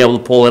how you'd be able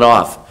to pull it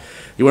off?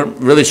 You weren't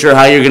really sure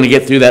how you're going to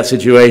get through that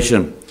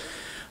situation.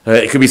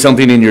 It could be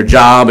something in your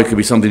job. It could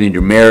be something in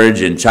your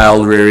marriage and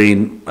child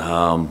rearing.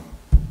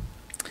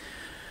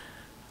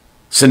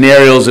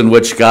 Scenarios in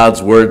which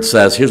God's word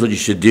says, here's what you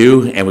should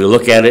do, and we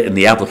look at it in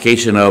the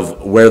application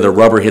of where the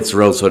rubber hits the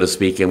road, so to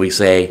speak, and we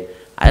say,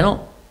 I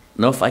don't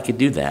know if I could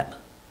do that.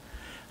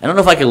 I don't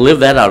know if I can live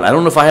that out. I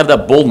don't know if I have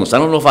that boldness. I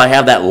don't know if I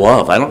have that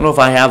love. I don't know if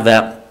I have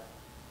that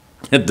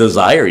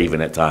desire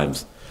even at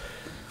times.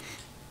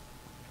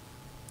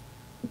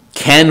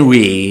 Can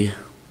we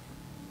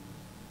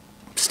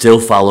still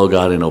follow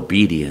God in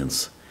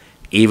obedience,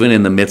 even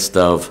in the midst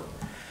of,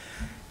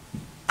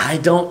 I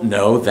don't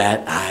know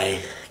that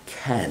I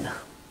can.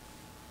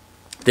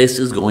 This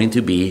is going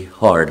to be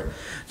hard. To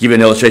give you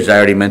an illustration, I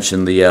already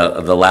mentioned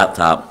the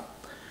laptop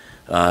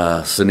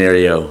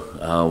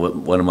scenario with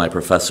one of my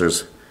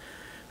professors.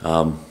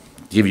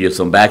 Give you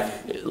some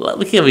let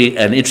me give you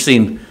an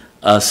interesting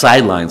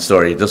sideline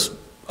story just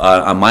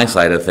on my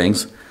side of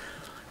things.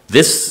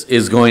 This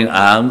is going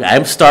on.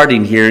 I'm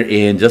starting here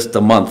in just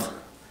a month,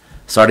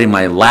 starting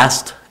my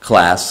last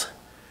class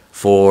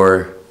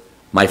for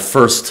my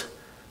first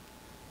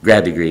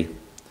grad degree.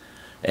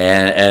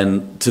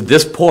 And to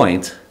this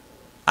point,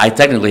 I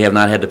technically have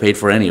not had to pay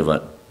for any of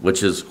it,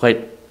 which is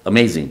quite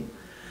amazing.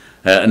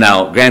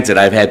 Now, granted,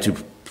 I've had to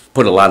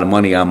put a lot of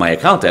money on my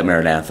account at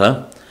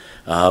Maranatha,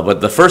 but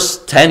the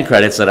first 10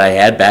 credits that I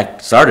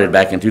had started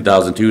back in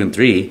 2002 and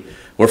 3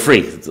 were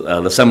free.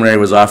 The seminary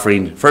was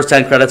offering, first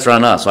 10 credits are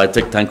on us, so I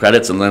took 10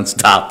 credits and then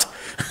stopped.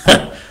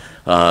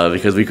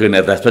 Because we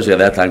couldn't, especially at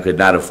that time, could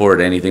not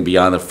afford anything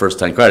beyond the first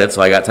 10 credits.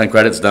 So I got 10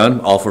 credits done,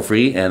 all for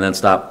free, and then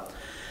stopped.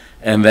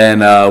 And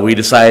then we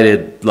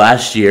decided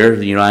last year,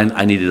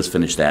 I need to just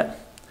finish that.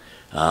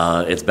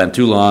 It's been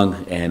too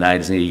long, and I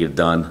just need to get it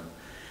done.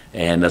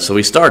 And so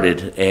we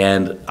started,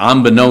 and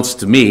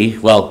unbeknownst to me,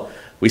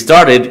 we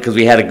started because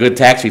we had a good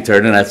tax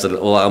return, and I said,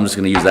 well, I'm just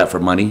going to use that for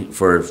money,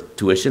 for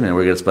tuition, and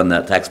we're going to spend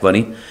that tax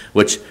money,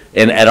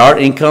 and at our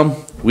income,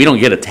 we don't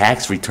get a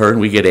tax return,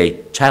 we get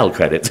a child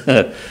credit,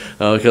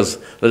 because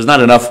there's not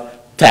enough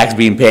tax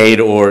being paid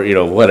or,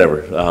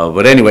 whatever.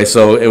 But anyway,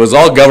 so it was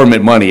all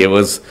government money. It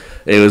was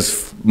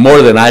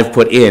more than I've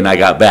put in, I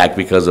got back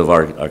because of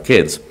our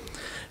kids.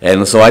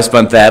 And so I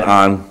spent that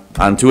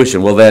on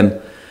tuition. Well,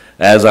 then,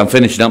 as I'm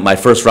finishing up my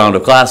first round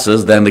of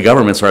classes, then the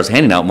government starts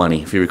handing out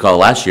money, if you recall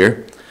last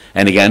year.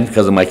 And again,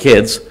 because of my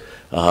kids,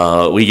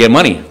 we get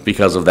money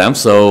because of them.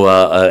 So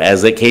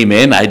as it came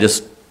in, I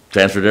just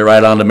transferred it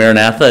right on to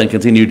Maranatha and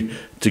continued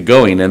to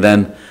going. And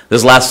then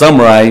this last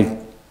summer, I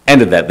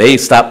ended that.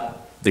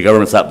 The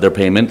government stopped their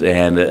payment,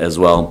 and as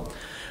well,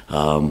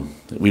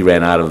 we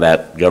ran out of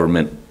that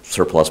government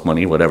surplus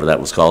money, whatever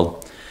that was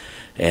called.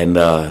 And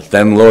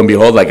then lo and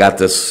behold, I got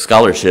this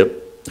scholarship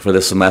for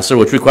this semester,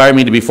 which required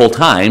me to be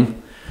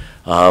full-time,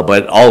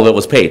 but all of it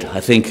was paid.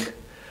 I think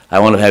I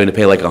wound up having to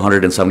pay like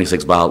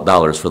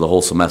 $176 for the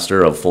whole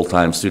semester of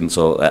full-time students,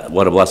 so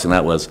what a blessing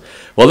that was.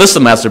 Well, this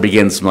semester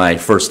begins my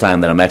first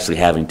time that I'm actually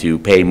having to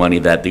pay money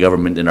that the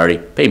government didn't already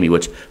pay me,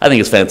 which I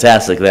think is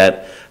fantastic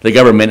that the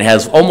government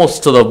has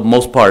almost to the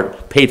most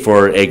part paid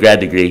for a grad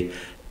degree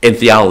in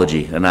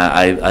theology. And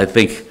I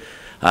think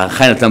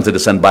kind of tempted to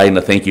send Biden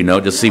a thank you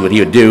note, just see what he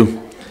would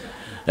do.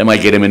 That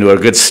might get him into a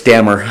good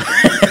stammer.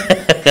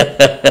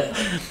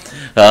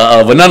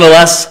 But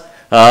nonetheless,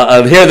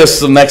 here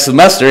this next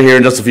semester, here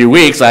in just a few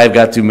weeks, I've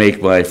got to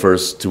make my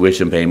first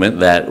tuition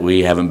payment that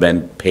we haven't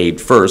been paid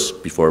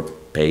first before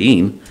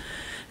paying.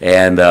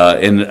 And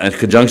in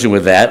conjunction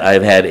with that,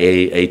 I've had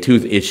a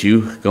tooth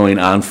issue going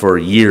on for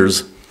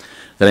years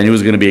that I knew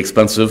was going to be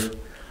expensive.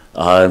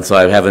 And so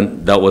I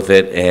haven't dealt with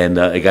it, and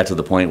it got to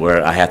the point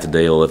where I had to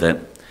deal with it.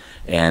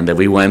 And I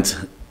went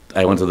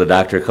to the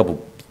doctor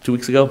 2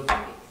 weeks ago,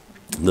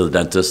 the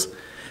dentist,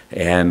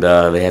 and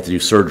they had to do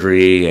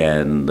surgery,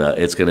 and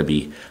it's going to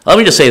be, let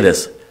me just say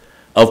this,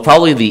 of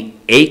probably the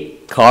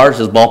 8 cars,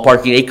 just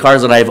ballparking, 8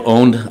 cars that I've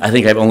owned, I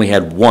think I've only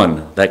had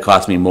one that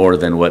cost me more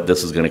than what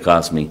this is going to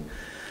cost me.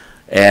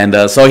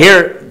 And so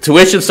here,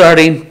 tuition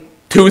starting,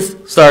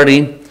 tooth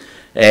starting,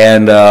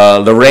 and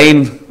the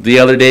rain the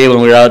other day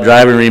when we were out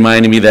driving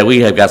reminded me that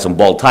we have got some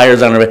bald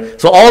tires on our way.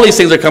 So all these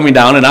things are coming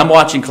down, and I'm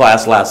watching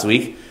class last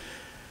week,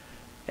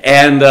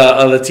 and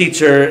the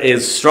teacher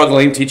is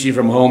struggling teaching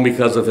from home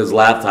because of his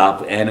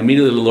laptop, and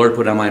immediately the Lord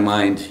put on my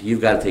mind, you've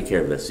got to take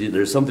care of this.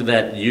 There's something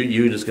that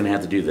you're just going to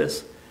have to do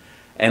this.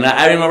 And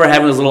I remember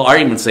having this little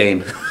argument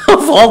saying,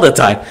 all the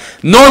time,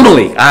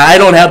 normally I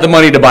don't have the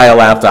money to buy a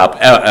laptop.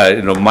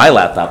 My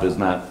laptop is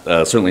not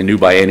certainly new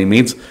by any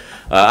means.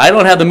 I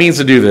don't have the means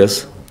to do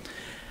this.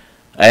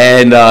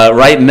 And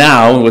right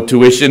now, with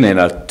tuition and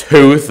a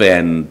tooth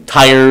and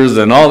tires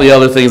and all the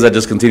other things that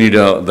just continue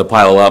to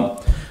pile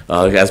up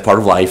as part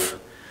of life,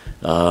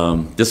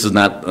 this is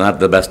not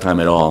the best time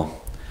at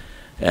all.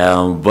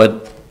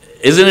 But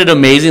isn't it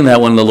amazing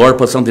that when the Lord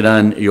puts something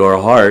on your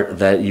heart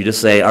that you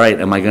just say, all right,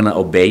 am I going to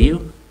obey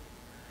you?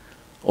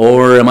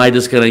 Or am I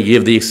just going to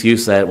give the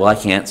excuse that, well, I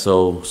can't,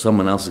 so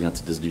someone else is going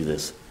to just do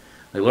this?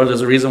 Like, Lord,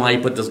 there's a reason why you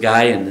put this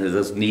guy and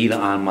this need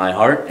on my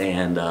heart,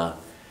 and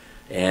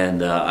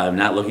I'm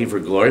not looking for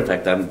glory. In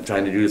fact, I'm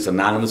trying to do this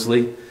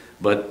anonymously.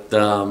 But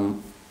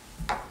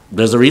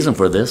there's a reason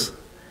for this.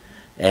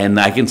 And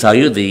I can tell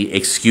you the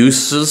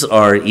excuses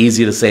are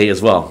easy to say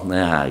as well.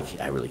 Nah,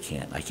 I really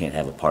can't. I can't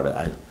have a part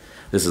of it.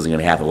 This isn't going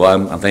to happen.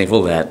 Well, I'm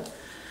thankful that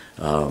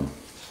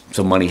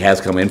some money has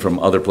come in from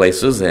other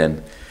places,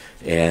 and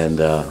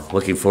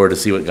looking forward to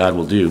see what God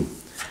will do.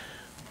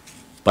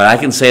 But I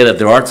can say that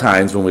there are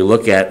times when we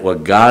look at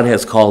what God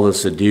has called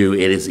us to do,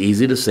 it is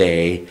easy to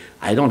say,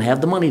 I don't have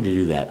the money to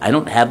do that. I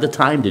don't have the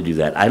time to do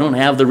that. I don't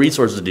have the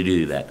resources to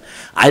do that.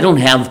 I don't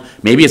have,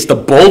 maybe it's the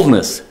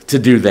boldness to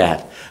do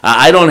that.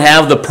 I don't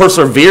have the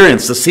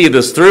perseverance to see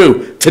this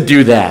through to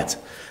do that.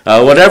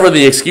 Whatever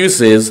the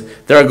excuse is,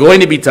 there are going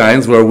to be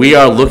times where we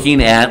are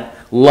looking at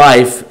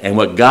life and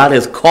what God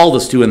has called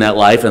us to in that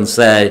life and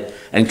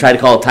try to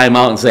call a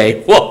timeout and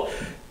say, whoa,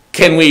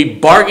 can we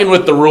bargain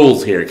with the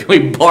rules here? Can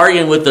we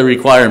bargain with the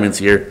requirements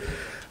here?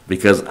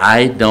 Because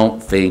I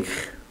don't think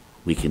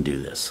we can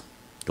do this.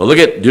 Go look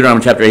at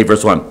Deuteronomy chapter 8,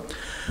 verse 1.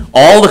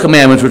 All the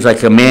commandments which I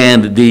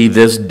command thee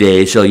this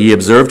day shall ye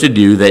observe to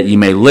do, that ye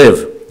may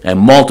live and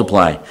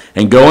multiply,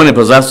 and go in and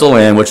possess the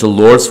land which the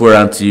Lord sware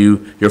unto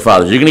you, your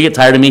fathers. You're going to get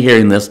tired of me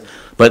hearing this,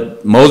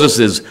 but Moses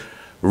is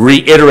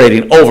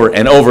reiterating over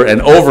and over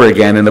and over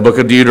again in the book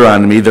of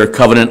Deuteronomy their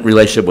covenant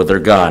relationship with their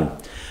God.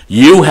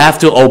 You have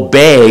to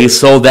obey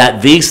so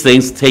that these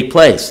things take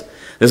place.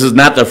 This is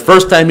not the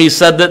first time he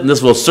said that, and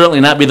this will certainly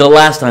not be the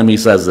last time he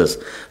says this.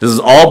 This is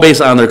all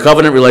based on their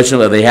covenant relationship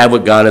that they have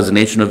with God as a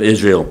nation of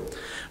Israel.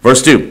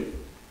 Verse 2,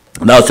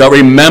 Thou shalt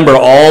remember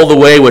all the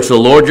way which the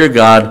Lord your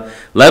God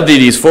led thee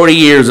these 40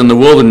 years in the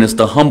wilderness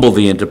to humble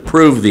thee and to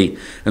prove thee,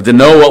 and to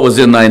know what was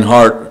in thine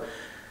heart,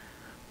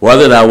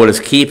 whether thou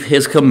wouldest keep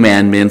his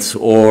commandments,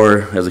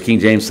 or, as the King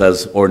James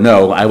says, or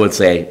no, I would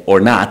say, or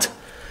not.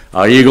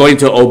 Are you going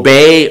to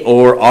obey,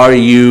 or are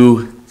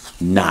you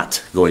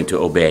not going to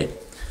obey?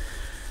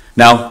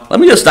 Now, let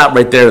me just stop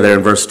right there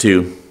in verse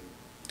 2.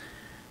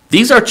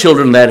 These are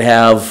children that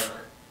have,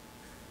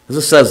 as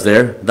it says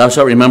there, thou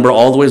shalt remember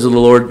all the ways of the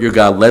Lord your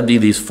God led thee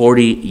these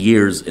 40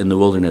 years in the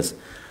wilderness.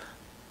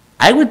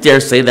 I would dare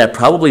say that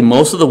probably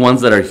most of the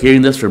ones that are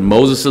hearing this from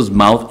Moses'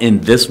 mouth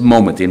in this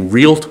moment, in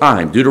real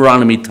time,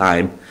 Deuteronomy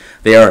time,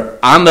 they are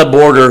on the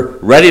border,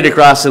 ready to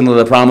cross into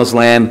the promised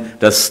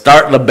land, to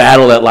start the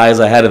battle that lies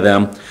ahead of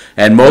them.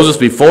 And Moses,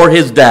 before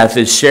his death,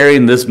 is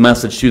sharing this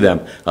message to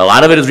them. A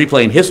lot of it is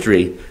replaying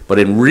history, but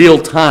in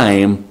real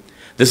time,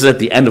 this is at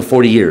the end of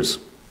 40 years.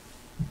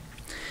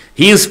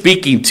 He is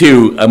speaking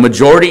to a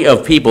majority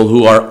of people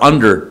who are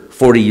under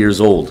 40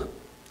 years old.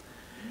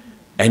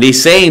 And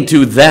he's saying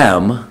to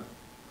them,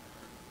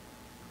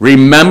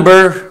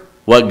 remember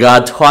what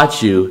God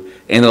taught you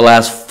in the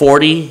last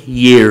 40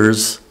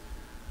 years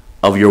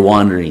of your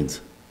wanderings.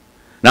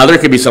 Now, there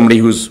could be somebody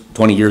who's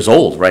 20 years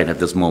old right at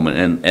this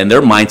moment, and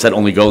their mindset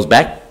only goes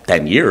back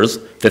 10 years,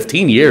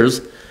 15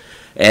 years.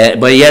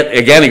 But yet,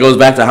 again, it goes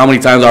back to how many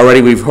times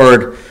already we've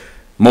heard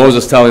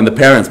Moses telling the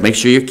parents, make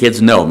sure your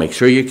kids know, make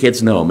sure your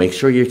kids know, make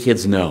sure your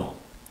kids know.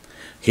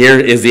 Here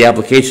is the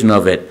application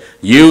of it.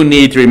 You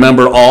need to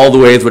remember all the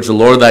ways which the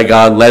Lord thy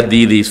God led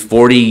thee these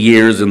 40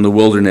 years in the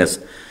wilderness.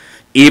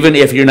 Even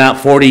if you're not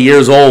 40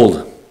 years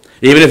old,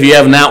 even if you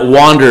have not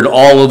wandered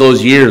all of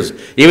those years,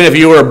 even if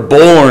you were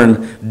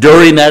born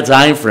during that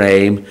time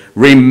frame,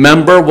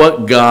 remember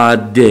what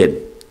God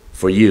did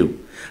for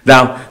you.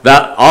 Now,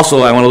 that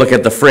also, I want to look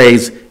at the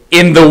phrase,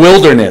 in the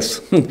wilderness.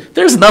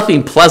 There's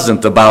nothing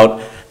pleasant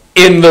about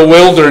in the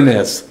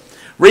wilderness.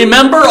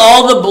 Remember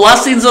all the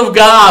blessings of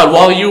God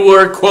while you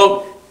were,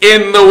 quote,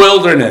 in the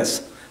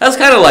wilderness. That's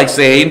kind of like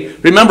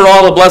saying, remember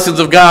all the blessings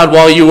of God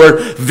while you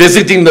were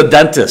visiting the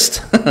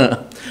dentist.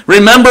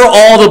 Remember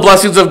all the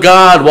blessings of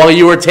God while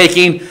you were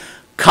taking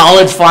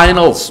college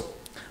finals.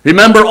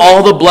 Remember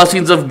all the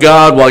blessings of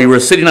God while you were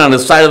sitting on the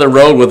side of the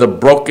road with a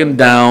broken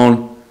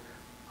down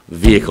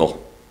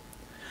vehicle.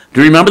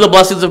 Do you remember the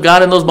blessings of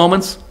God in those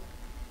moments?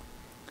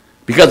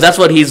 Because that's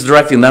what he's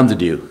directing them to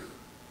do.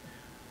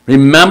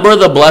 Remember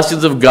the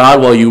blessings of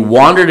God while you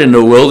wandered in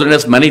the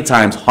wilderness, many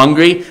times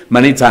hungry,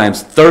 many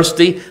times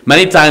thirsty,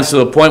 many times to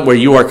the point where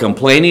you are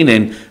complaining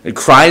and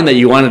crying that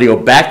you wanted to go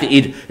back to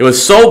Egypt. It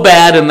was so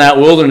bad in that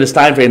wilderness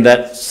time frame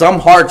that some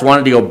hearts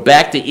wanted to go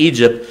back to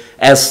Egypt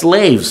as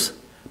slaves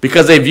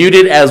because they viewed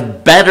it as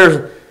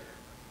better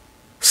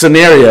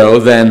scenario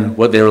than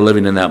what they were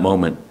living in that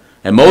moment.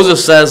 And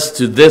Moses says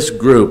to this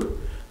group,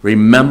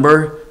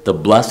 remember the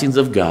blessings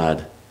of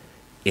God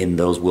in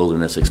those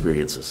wilderness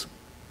experiences.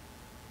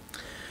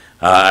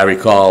 I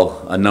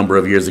recall a number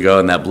of years ago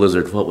in that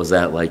blizzard, what was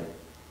that, like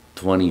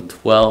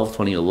 2012,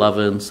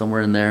 2011,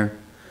 somewhere in there.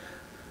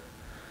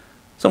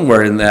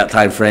 Somewhere in that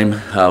time frame,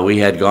 we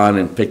had gone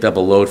and picked up a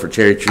load for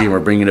Cherry Tree, and we're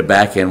bringing it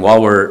back in.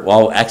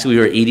 While actually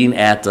we were eating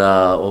at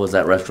what was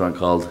that restaurant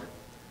called?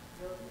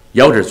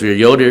 Yoder's. We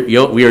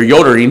were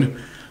yodering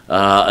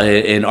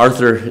in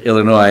Arthur,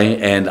 Illinois,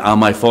 and on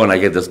my phone I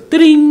get this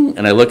ding,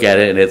 and I look at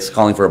it, and it's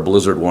calling for a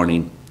blizzard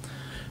warning.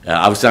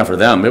 Obviously not for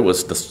them. It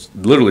was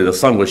literally the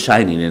sun was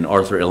shining in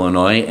Arthur,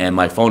 Illinois, and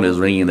my phone is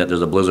ringing that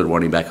there's a blizzard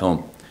warning back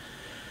home.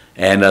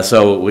 And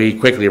so we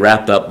quickly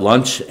wrapped up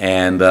lunch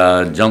and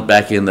jumped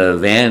back in the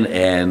van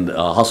and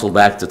hustled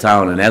back to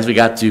town. And as we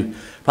got to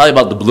probably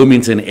about the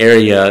Bloomington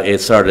area, it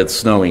started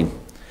snowing.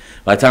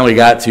 By the time we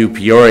got to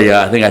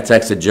Peoria, I think I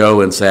texted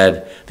Joe and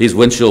said, these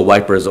windshield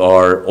wipers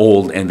are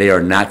old and they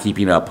are not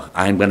keeping up.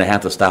 I'm going to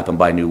have to stop and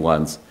buy new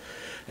ones.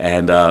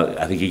 And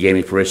I think he gave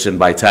me permission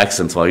by text,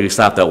 and so we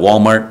stopped at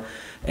Walmart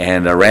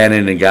and ran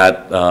in and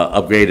got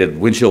upgraded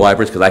windshield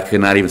wipers because I could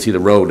not even see the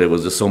road. It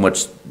was just so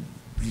much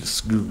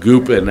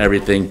goop and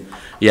everything,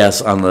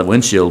 yes, on the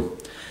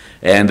windshield.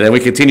 And then we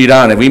continued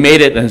on, and we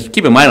made it. And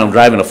keep in mind, I'm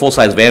driving a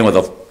full-size van with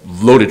a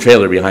loaded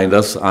trailer behind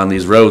us on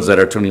these roads that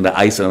are turning to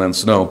ice and then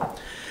snow.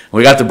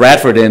 We got to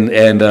Bradford,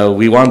 and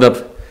we wound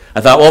up,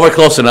 I thought, well, we're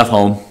close enough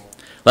home.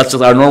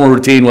 Our normal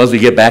routine was we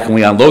get back and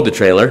we unload the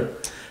trailer.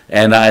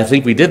 And I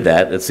think we did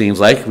that, it seems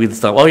like. We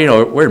thought, well,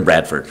 we're in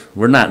Bradford.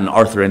 We're not in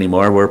Arthur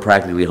anymore. We're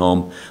practically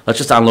home. Let's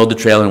just unload the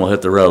trailer and we'll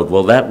hit the road.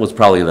 Well, that was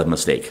probably the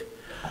mistake.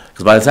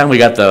 Because by the time we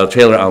got the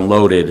trailer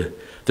unloaded,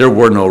 there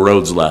were no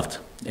roads left.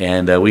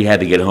 And we had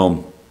to get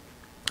home.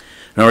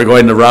 Now we're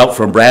going, the route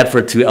from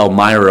Bradford to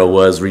Elmira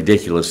was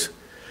ridiculous.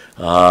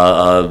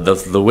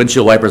 The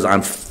windshield wipers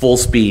on full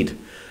speed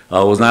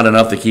was not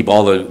enough to keep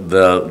all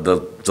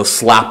the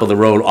slop of the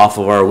road off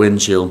of our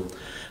windshield.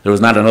 There was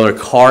not another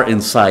car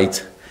in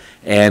sight.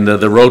 And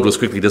the road was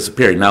quickly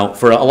disappearing. Now,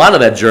 for a lot of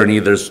that journey,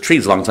 there's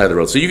trees alongside the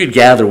road. So you could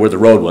gather where the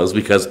road was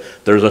because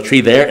there's a tree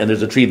there and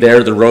there's a tree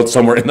there, the road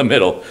somewhere in the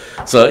middle.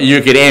 So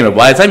you could aim it.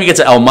 By the time you get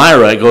to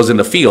Elmira, it goes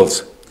into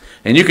fields.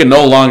 And you can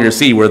no longer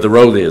see where the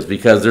road is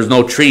because there's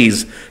no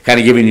trees kind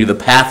of giving you the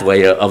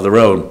pathway of the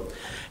road.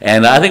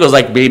 And I think it was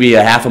like maybe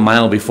a half a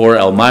mile before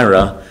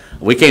Elmira,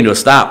 we came to a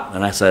stop.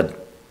 And I said,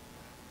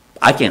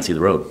 I can't see the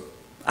road.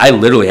 I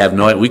literally have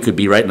no idea. We could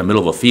be right in the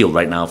middle of a field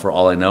right now for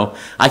all I know.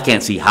 I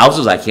can't see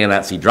houses. I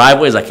cannot see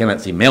driveways. I cannot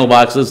see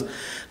mailboxes.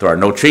 There are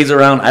no trees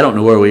around. I don't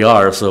know where we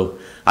are. So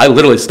I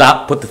literally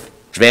stopped, put the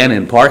van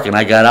in park, and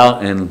I got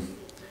out. And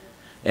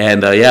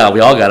yeah,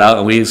 we all got out,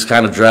 and we just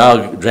kind of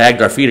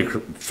dragged our feet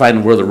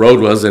finding where the road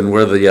was and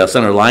where the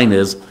center line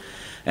is.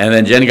 And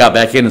then Jenny got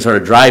back in and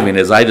started driving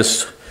as I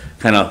just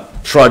kind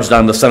of trudged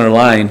on the center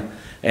line.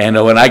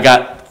 And when I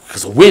got,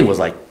 because the wind was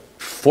like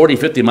 40,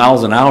 50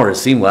 miles an hour, it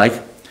seemed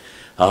like.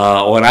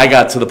 When I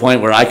got to the point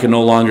where I could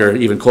no longer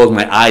even close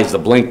my eyes to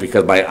blink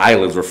because my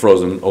eyelids were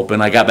frozen open,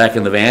 I got back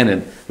in the van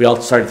and we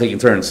all started taking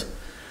turns.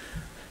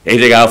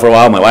 AJ got out for a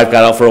while, my wife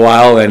got out for a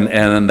while,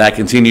 and that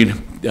continued.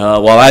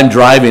 While I'm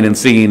driving and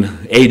seeing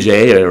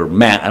AJ or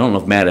Matt, I don't know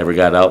if Matt ever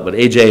got out, but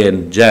AJ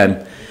and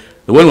Jen,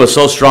 the wind was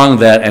so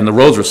strong and the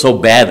roads were so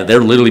bad that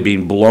they're literally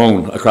being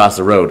blown across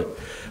the road.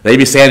 They'd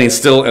be standing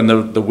still and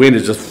the wind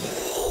is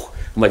just,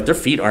 I'm like, their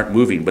feet aren't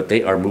moving, but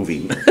they are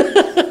moving.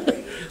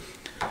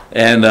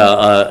 And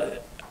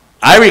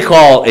I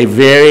recall a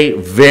very,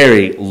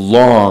 very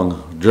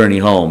long journey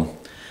home.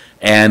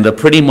 And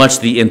pretty much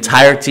the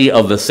entirety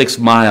of the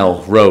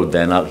 6-mile road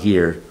then out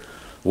here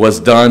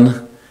was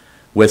done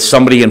with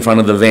somebody in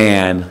front of the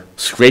van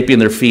scraping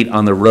their feet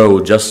on the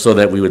road just so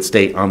that we would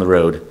stay on the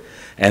road.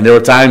 And there were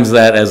times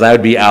that as I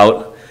would be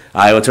out,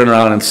 I would turn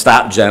around and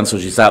stop Jen so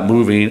she stopped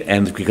moving,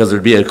 and because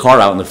there'd be a car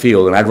out in the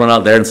field, and I'd run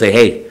out there and say,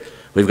 hey,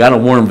 we've got a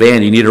warm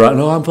van, you need to run.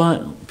 No, I'm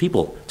fine.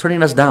 People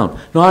turning us down.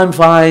 No, I'm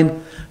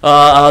fine.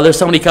 There's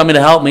somebody coming to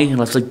help me. And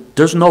I was like,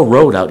 there's no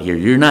road out here.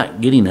 You're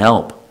not getting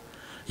help.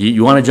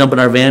 You want to jump in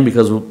our van?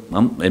 Because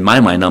in my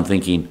mind, I'm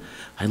thinking,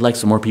 I'd like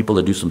some more people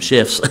to do some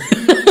shifts.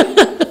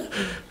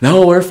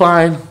 No, we're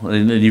fine.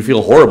 And you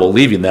feel horrible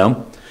leaving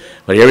them.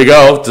 But here we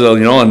go to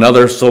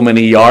another so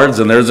many yards,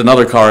 and there's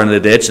another car in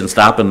the ditch, and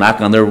stop and knock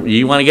on their.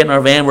 You want to get in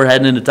our van? We're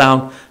heading into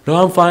town. No,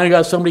 I'm fine. I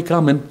got somebody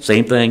coming.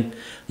 Same thing.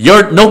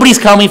 Nobody's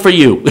coming for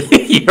you.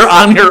 You're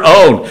on your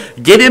own.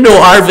 Get into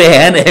our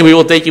van, and we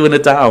will take you into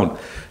town.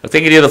 I'm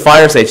taking you to the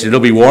fire station. It'll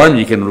be warm.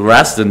 You can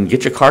rest and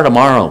get your car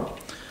tomorrow.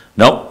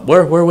 Nope,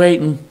 we're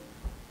waiting.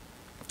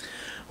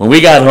 When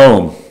we got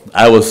home,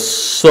 I was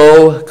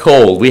so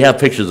cold. We have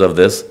pictures of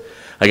this.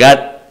 I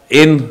got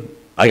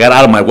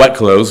out of my wet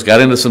clothes, got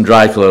into some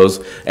dry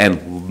clothes,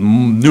 and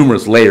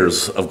numerous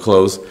layers of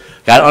clothes.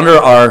 Got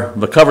under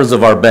the covers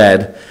of our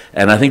bed,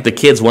 and I think the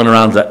kids went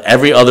around to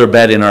every other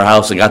bed in our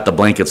house and got the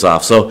blankets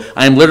off. So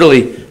I'm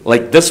literally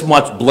like this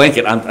much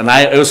blanket,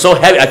 it was so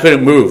heavy I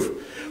couldn't move.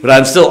 But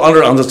I'm still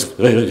under, and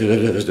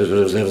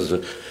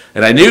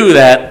I knew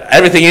that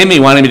everything in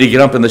me wanted me to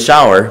get up in the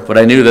shower, but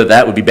I knew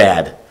that would be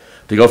bad,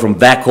 to go from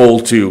that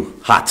cold to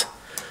hot.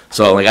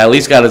 So I at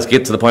least got to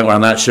get to the point where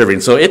I'm not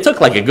shivering. So it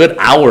took like a good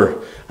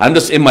hour. I'm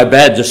just in my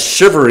bed, just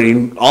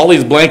shivering, all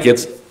these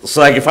blankets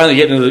so I could finally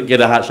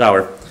get a hot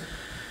shower.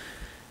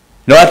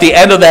 At the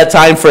end of that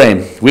time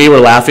frame, we were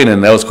laughing,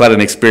 and that was quite an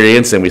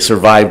experience, and we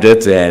survived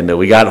it, and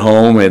we got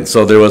home, and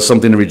so there was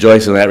something to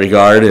rejoice in that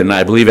regard. And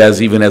I believe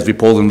even as we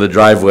pulled into the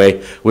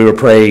driveway, we were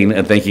praying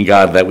and thanking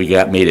God that we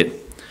made it.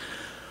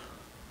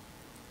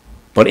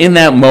 But in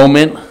that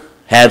moment,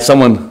 had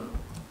someone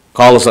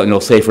call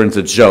us, say for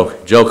instance Joe.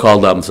 Joe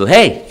called up and said,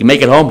 "Hey, you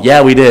make it home?"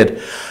 "Yeah, we did."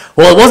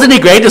 "Well, wasn't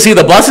it great to see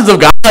the blessings of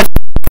God?"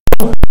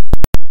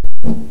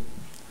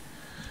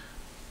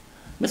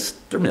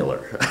 Mr.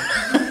 Miller.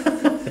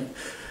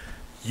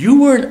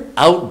 You weren't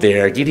out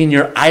there getting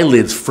your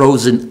eyelids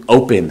frozen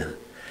open,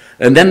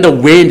 and then the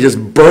wind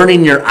just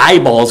burning your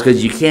eyeballs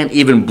because you can't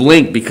even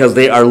blink because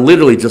they are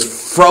literally just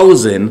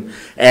frozen,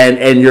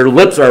 and your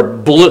lips are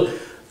blue.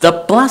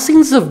 The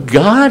blessings of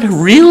God,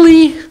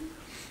 really?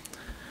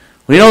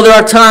 There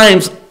are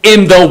times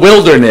in the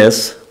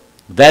wilderness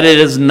that it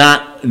is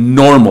not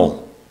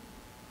normal.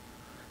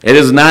 It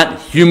is not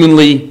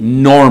humanly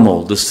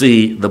normal to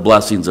see the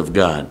blessings of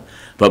God.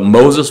 But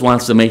Moses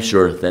wants to make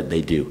sure that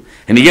they do.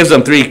 And he gives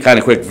them three kind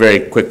of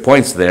very quick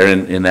points there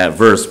in that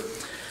verse.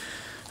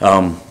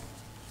 Let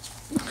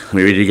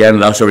me read it again.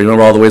 "Thou shalt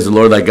remember all the ways of the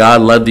Lord thy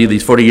God led thee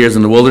these 40 years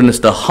in the wilderness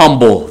to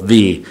humble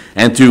thee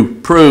and to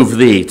prove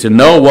thee, to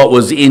know what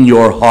was in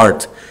your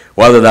heart,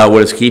 whether thou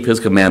wouldest keep his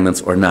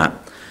commandments or not."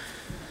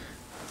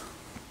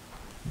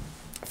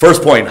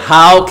 First point,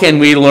 how can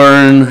we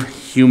learn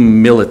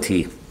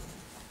humility?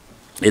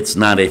 It's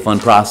not a fun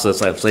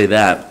process, I'd say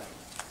that.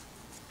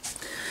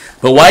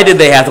 But why did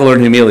they have to learn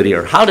humility?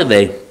 Or how did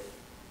they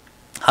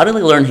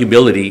learn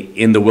humility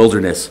in the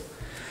wilderness?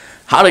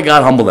 How did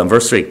God humble them?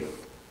 Verse 3.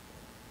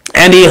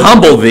 "And he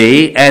humbled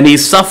thee, and he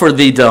suffered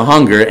thee to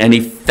hunger, and he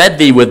fed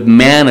thee with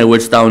manna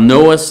which thou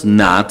knowest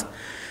not,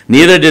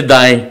 neither did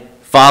thy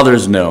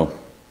fathers know,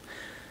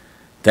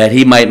 that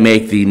he might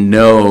make thee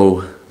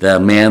know that a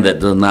man that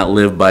does not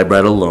live by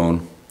bread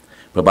alone,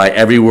 but by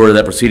every word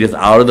that proceedeth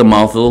out of the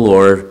mouth of the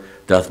Lord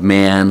doth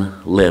man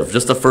live."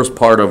 Just the first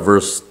part of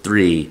verse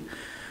 3.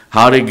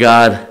 How did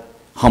God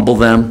humble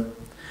them?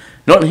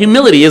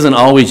 Humility isn't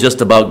always just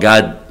about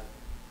God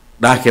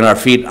knocking our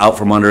feet out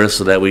from under us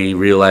so that we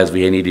realize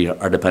we need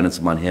our dependence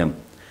upon him.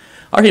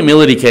 Our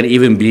humility can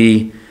even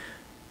be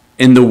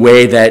in the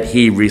way that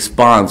he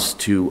responds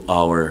to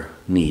our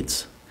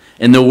needs,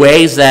 in the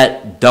ways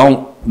that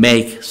don't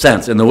make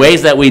sense, in the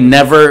ways that we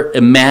never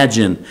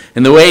imagined,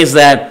 in the ways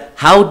that,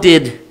 how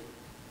did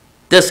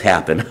this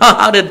happen?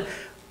 How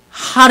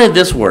did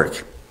this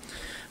work?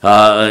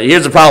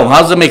 Here's the problem.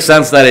 How does it make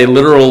sense that a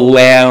literal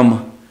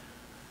lamb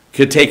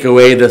could take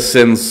away the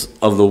sins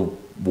of the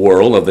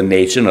world, of the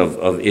nation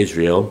of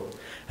Israel?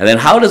 And then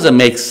how does it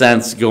make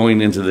sense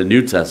going into the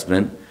New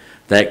Testament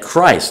that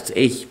Christ,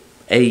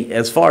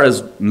 as far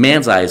as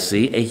man's eyes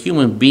see, a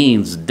human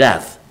being's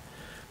death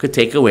could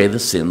take away the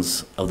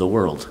sins of the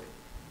world?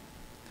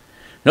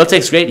 It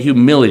takes great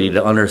humility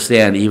to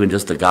understand even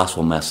just the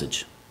gospel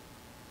message.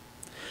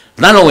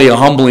 Not only a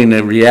humbling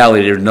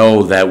reality to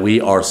know that we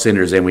are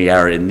sinners and we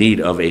are in need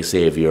of a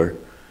Savior,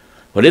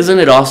 but isn't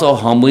it also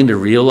humbling to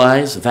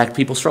realize, in fact,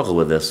 people struggle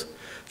with this,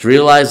 to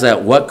realize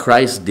that what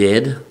Christ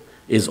did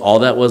is all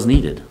that was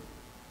needed.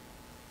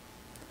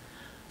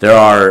 There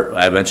are,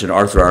 I mentioned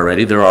Arthur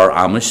already, there are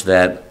Amish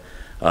that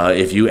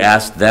if you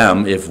ask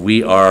them if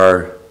we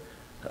are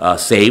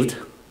saved,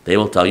 they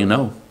will tell you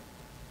no.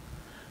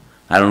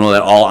 I don't know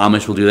that all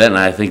Amish will do that, and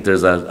I think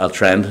there's a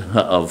trend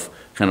of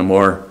kind of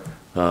more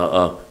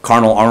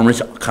carnal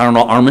Amish,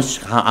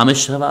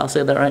 if I'll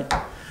say that right.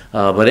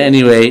 But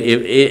anyway,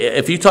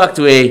 if you talk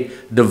to a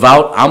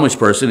devout Amish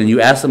person and you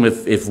ask them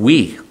if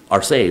we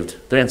are saved,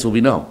 their answer will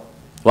be no.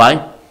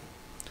 Why?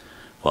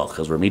 Well,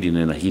 because we're meeting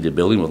in a heated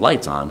building with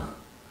lights on,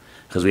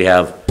 because we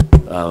have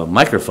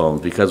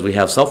microphones, because we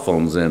have cell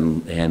phones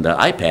and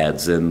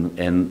iPads,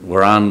 and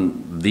we're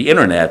on the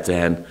internet,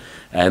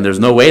 and there's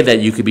no way that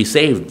you could be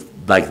saved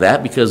like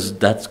that, because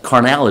that's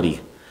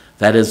carnality.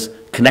 That is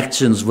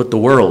connections with the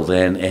world,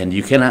 and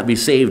you cannot be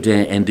saved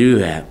and do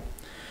that.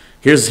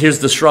 Here's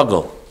the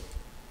struggle.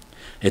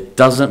 It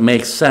doesn't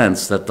make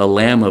sense that the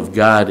Lamb of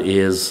God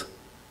is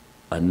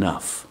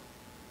enough.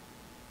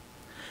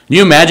 Can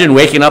you imagine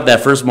waking up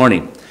that first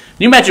morning? Can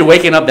you imagine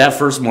waking up that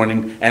first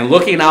morning and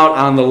looking out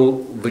on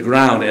the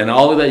ground, and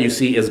all that you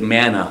see is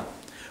manna?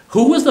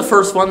 Who was the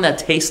first one that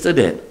tasted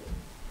it?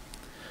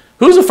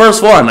 Who's the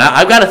first one?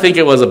 I've got to think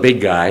it was a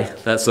big guy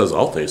that says,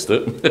 "I'll taste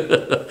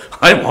it.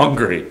 I'm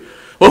hungry."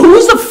 Well,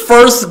 who's the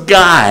first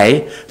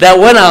guy that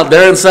went out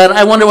there and said,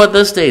 "I wonder what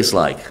this tastes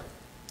like"?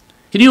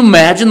 Can you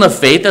imagine the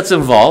faith that's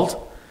involved?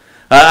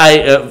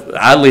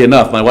 Oddly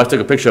enough, my wife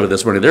took a picture of it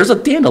this morning. There's a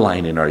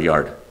dandelion in our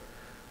yard.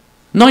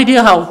 No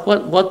idea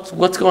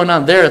what's going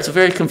on there. It's a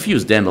very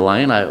confused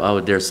dandelion, I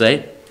would dare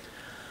say.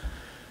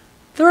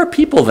 There are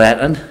people that,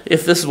 and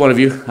if this is one of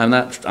you, I'm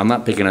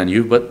not picking on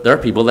you, but there are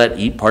people that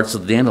eat parts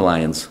of the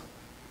dandelions.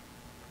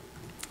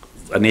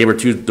 A neighbor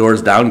 2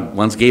 doors down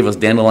once gave us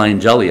dandelion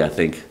jelly, I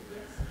think.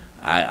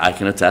 I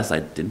can attest, I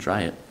didn't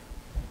try it.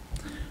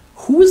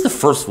 who was the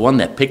first one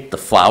that picked the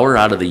flower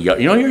out of the yard?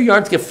 You know, your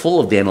yards get full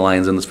of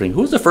dandelions in the spring.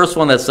 Who was the first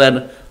one that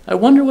said, I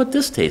wonder what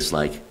this tastes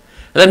like?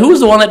 And then who was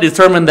the one that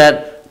determined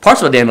that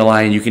parts of a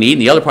dandelion you can eat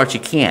and the other parts you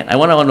can't? I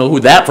want to know who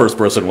that first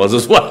person was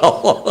as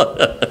well.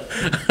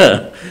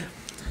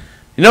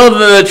 You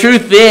know, the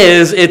truth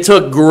is, it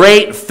took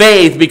great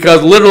faith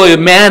because literally,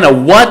 manna,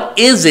 what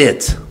is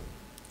it?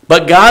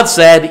 But God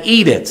said,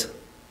 eat it.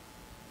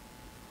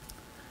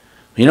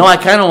 You know, I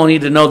kind of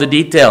need to know the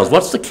details.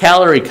 What's the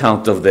calorie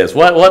count of this?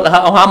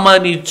 How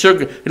many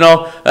sugar? You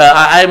know,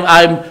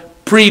 I'm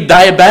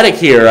pre-diabetic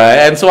here,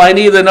 and so I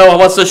need to know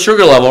what's the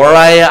sugar level, or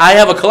I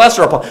have a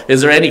cholesterol.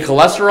 Is there any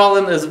cholesterol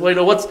in this? You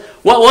know, what's?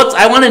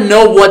 I want to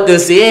know what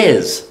this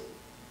is.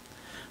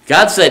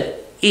 God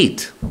said,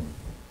 eat.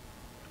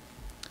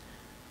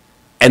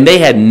 And they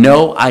had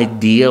no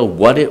idea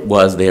what it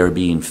was they were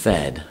being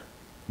fed,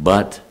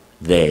 but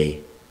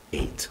they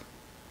ate.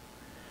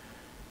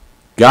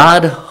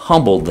 God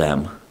humbled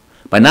them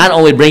by not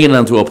only bringing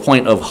them to a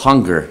point of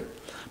hunger,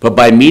 but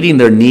by meeting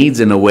their needs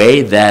in a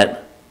way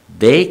that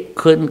they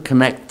couldn't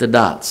connect the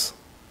dots.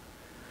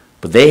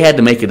 But they had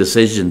to make a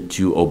decision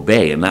to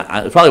obey. And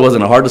it probably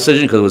wasn't a hard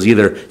decision because it was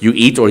either you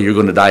eat or you're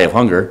going to die of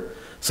hunger.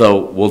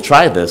 So we'll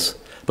try this.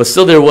 But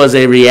still there was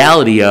a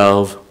reality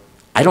of,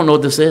 I don't know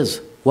what this is.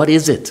 What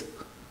is it?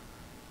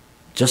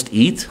 Just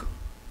eat?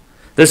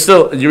 There's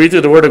still, you read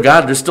through the Word of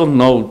God, there's still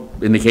no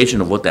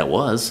indication of what that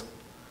was.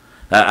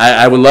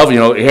 I would love, you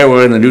know, here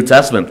we're in the New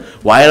Testament.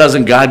 Why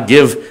didn't God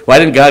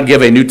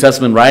give a New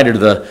Testament writer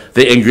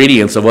the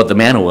ingredients of what the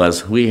manna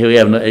was?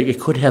 It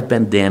could have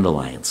been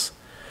dandelions.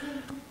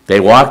 They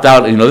walked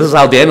out, you know, this is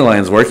how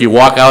dandelions work. You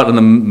walk out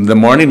in the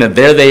morning and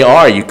there they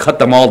are. You cut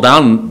them all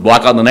down and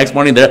walk out the next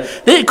morning.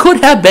 It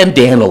could have been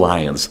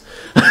dandelions.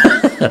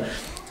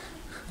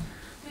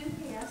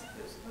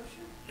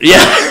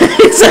 Yeah,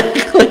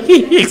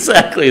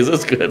 exactly. Is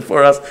this good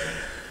for us?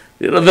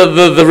 You know,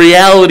 the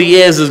reality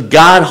is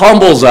God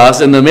humbles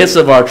us in the midst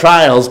of our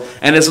trials,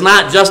 and it's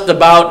not just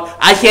about,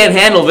 I can't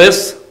handle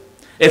this.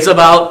 It's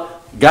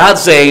about God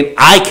saying,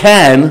 I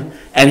can,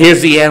 and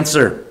here's the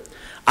answer.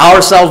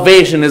 Our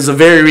salvation is the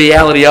very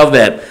reality of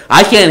that.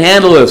 I can't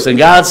handle this, and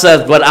God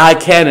says, but I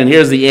can, and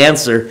here's the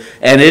answer.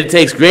 And it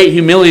takes great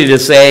humility to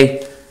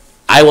say,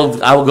 I will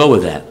go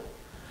with that.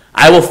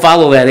 I will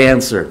follow that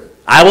answer.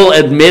 I will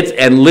admit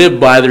and live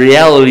by the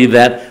reality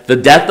that the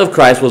death of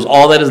Christ was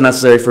all that is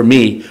necessary for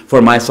me,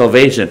 for my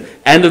salvation.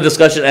 End of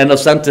discussion, end of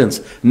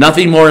sentence.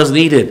 Nothing more is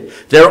needed.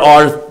 There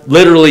are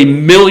literally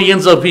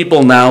millions of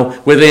people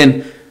now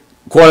within,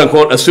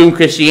 quote-unquote, assumed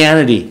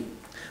Christianity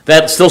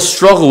that still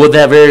struggle with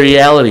that very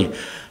reality.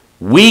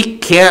 We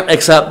can't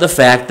accept the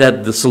fact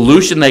that the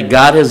solution that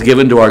God has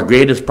given to our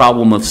greatest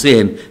problem of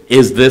sin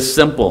is this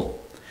simple.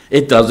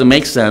 It doesn't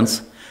make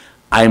sense.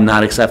 I am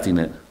not accepting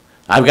it.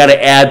 I've got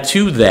to add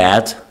to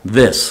that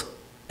this,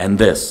 and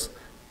this,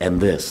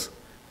 and this,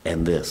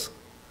 and this.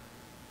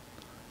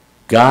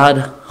 God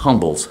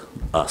humbles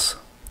us.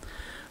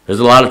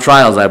 There's a lot of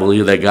trials, I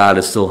believe, that God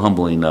is still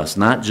humbling us,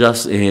 not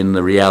just in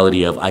the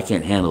reality of, I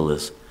can't handle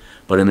this,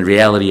 but in the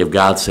reality of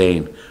God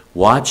saying,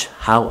 watch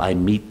how I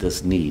meet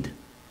this need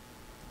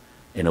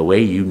in a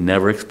way you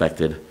never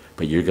expected,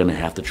 but you're going to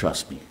have to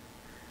trust me.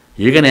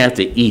 You're going to have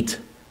to eat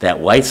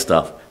that white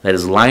stuff that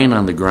is lying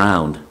on the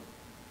ground,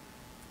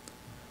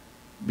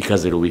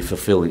 because it will be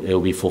fulfilling. It will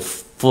be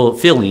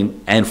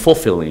fulfilling and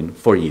fulfilling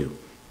for you.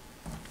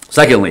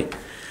 Secondly,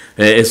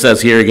 it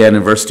says here again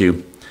in verse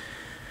 2,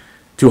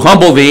 to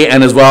humble thee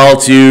and as well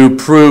to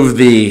prove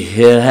thee.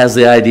 It has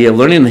the idea of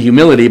learning the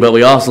humility, but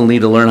we also need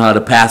to learn how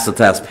to pass the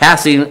test.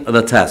 Passing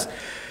the test.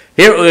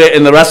 Here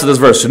in the rest of this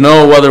verse, to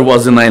know whether it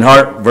was in thine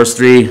heart, verse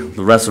 3,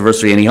 the rest of verse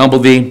 3, and he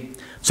humbled thee,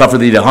 suffered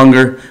thee to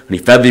hunger, and he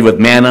fed thee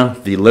with manna.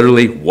 The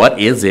literally, what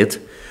is it?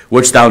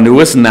 Which thou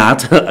knewest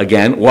not.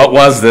 Again, what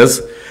was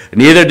this?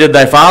 Neither did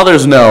thy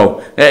fathers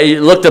know. You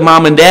looked at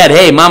mom and dad.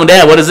 Hey, mom and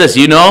dad, what is this?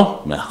 You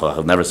know? No,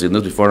 I've never seen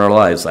this before in our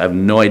lives. I have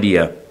no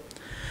idea.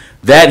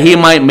 That he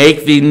might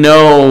make thee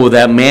know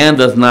that man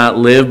doth not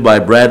live by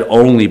bread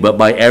only, but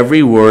by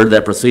every word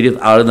that proceedeth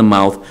out of the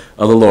mouth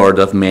of the Lord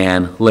doth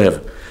man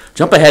live.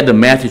 Jump ahead to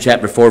Matthew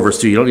chapter 4, verse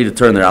 2. You don't need to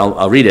turn there.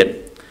 I'll read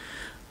it.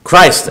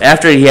 Christ,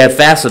 after he had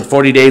fasted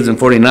 40 days and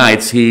 40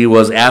 nights, he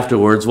was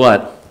afterwards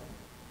what?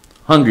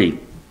 Hungry.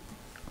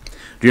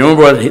 Do you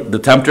remember what the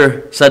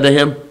tempter said to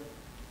him?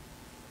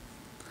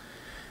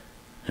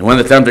 And when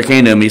the tempter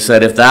came to him, he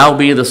said, if thou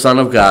be the Son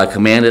of God,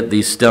 command that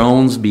these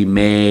stones be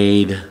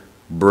made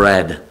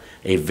bread.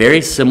 A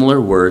very similar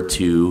word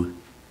to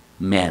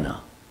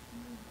manna.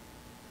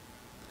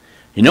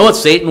 You know what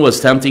Satan was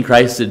tempting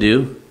Christ to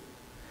do?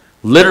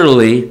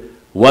 Literally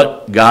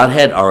what God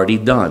had already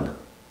done.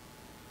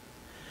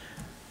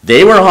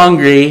 They were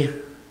hungry.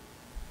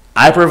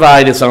 I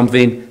provided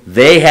something.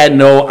 They had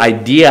no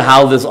idea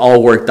how this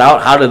all worked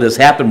out. How did this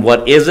happen?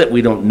 What is it?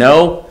 We don't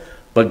know.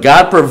 But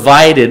God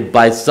provided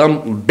by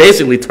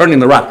basically turning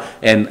the rock.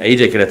 And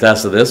AJ can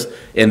attest to this.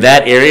 In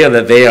that area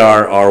that they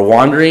are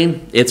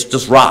wandering, it's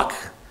just rock.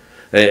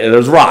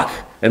 There's rock.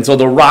 And so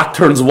the rock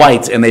turns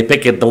white, and they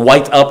pick the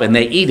white up and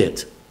they eat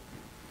it.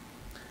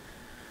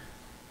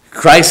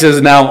 Christ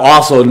is now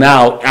also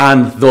now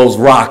on those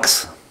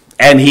rocks,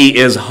 and he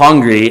is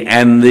hungry,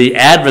 and the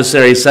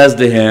adversary says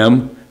to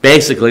him,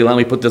 basically, let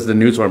me put this in the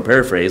New Sworn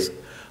paraphrase,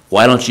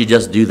 why don't you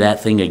just do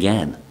that thing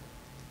again?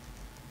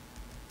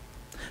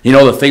 You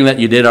know the thing that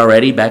you did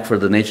already back for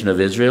the nation of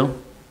Israel?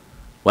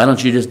 Why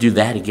don't you just do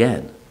that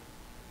again?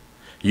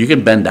 You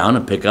can bend down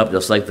and pick up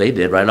just like they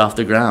did right off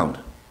the ground.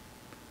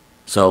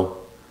 So,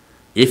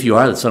 if you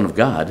are the Son of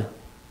God,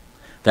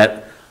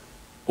 that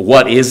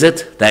what is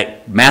it?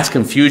 That mass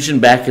confusion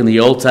back in the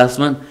Old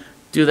Testament?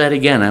 Do that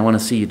again. I want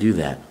to see you do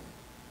that.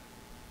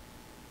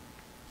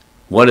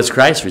 What does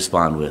Christ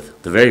respond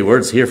with? The very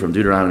words here from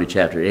Deuteronomy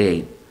chapter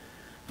 8.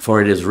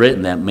 For it is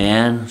written that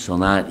man shall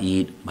not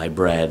eat by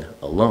bread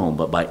alone,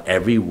 but by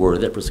every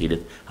word that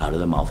proceedeth out of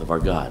the mouth of our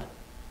God.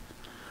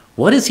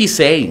 What is he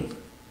saying?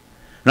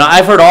 Now,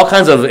 I've heard all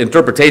kinds of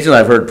interpretations.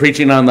 I've heard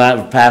preaching on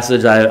that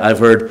passage. I've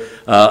heard,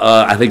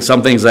 I think,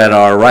 some things that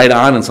are right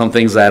on and some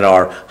things that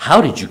are,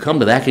 how did you come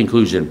to that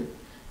conclusion?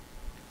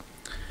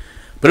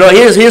 But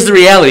here's the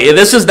reality.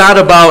 This is not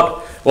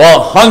about, well,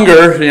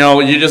 hunger.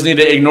 You just need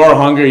to ignore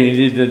hunger. You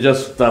need to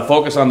just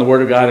focus on the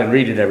Word of God and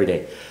read it every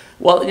day.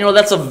 Well,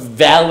 that's a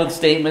valid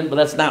statement, but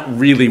that's not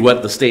really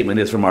what the statement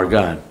is from our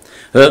God.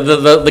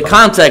 The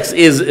context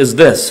is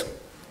this.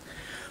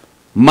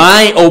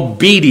 My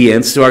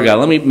obedience to our God,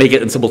 let me make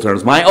it in simple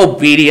terms. My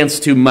obedience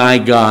to my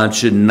God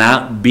should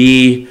not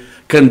be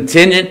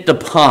contingent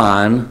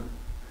upon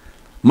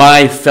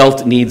my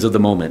felt needs of the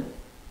moment.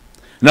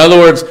 In other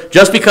words,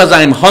 just because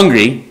I'm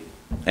hungry,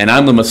 and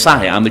I'm the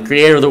Messiah, I'm the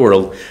creator of the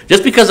world,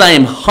 just because I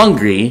am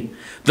hungry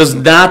does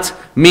not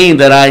mean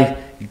that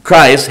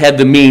Christ had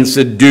the means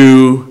to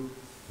do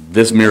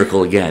this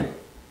miracle again.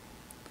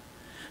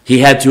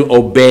 He had to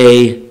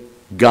obey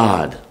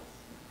God.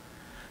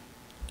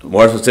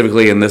 More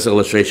specifically, in this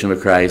illustration of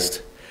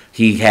Christ,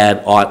 he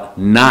ought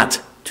not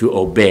to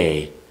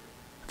obey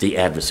the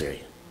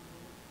adversary.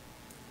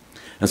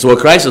 And so what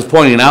Christ is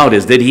pointing out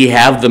is, did he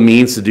have the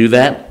means to do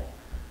that?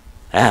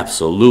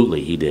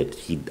 Absolutely he did.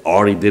 He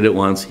already did it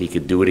once. He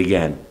could do it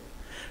again.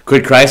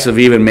 Could Christ have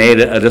even made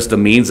just a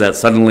means that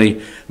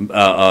suddenly,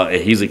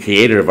 he's the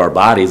creator of our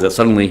bodies, that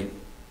suddenly,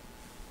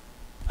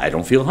 I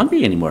don't feel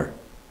hungry anymore.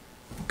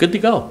 Good to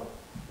go.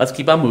 Let's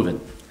keep on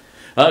moving.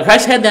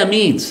 Christ had that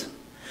means.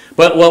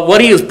 But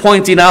what he is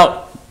pointing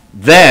out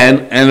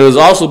then, and it was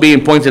also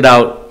being pointed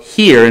out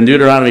here in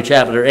Deuteronomy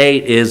chapter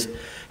 8, is,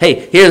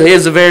 hey,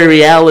 here's the very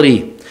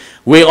reality.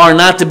 We are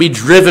not to be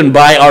driven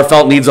by our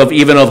felt needs of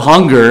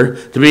hunger,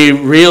 to be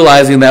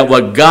realizing that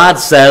what God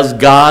says,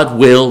 God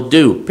will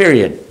do,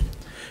 period.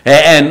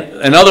 And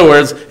in other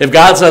words, if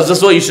God says this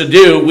is what you should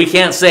do, we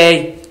can't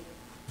say,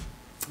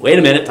 wait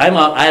a minute, time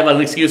out, I have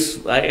an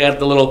excuse, I got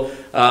the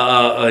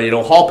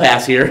little hall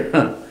pass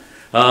here.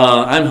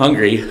 I'm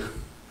hungry.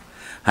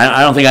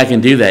 I don't think I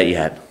can do that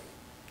yet.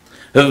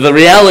 The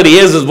reality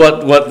is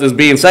what is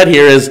being said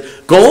here is,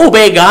 go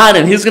obey God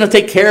and he's going to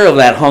take care of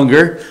that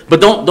hunger,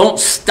 but don't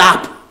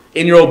stop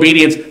in your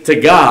obedience to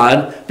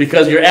God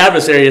because your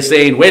adversary is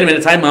saying, wait a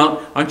minute, time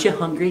out, aren't you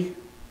hungry?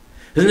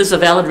 Isn't this a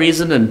valid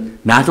reason to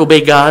not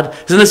obey God?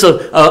 Isn't this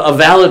a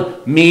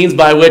valid means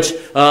by which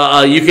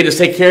you can just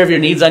take care of your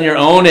needs on your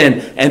own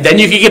and then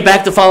you can get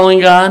back to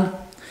following God?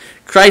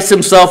 Christ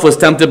himself was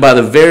tempted by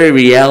the very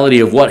reality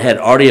of what had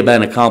already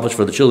been accomplished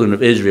for the children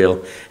of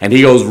Israel. And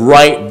he goes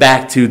right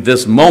back to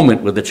this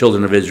moment with the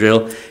children of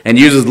Israel and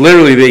uses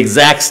literally the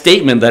exact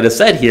statement that is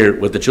said here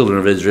with the children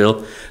of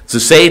Israel to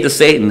say to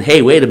Satan,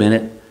 hey, wait a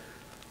minute.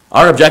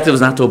 Our objective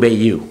is not to obey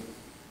you.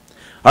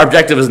 Our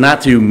objective is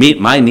not to meet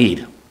my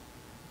need.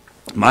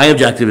 My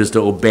objective is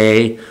to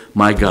obey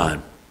my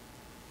God.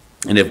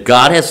 And if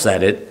God has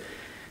said it,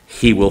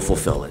 he will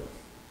fulfill it.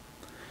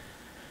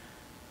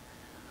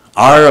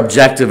 Our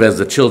objective as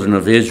the children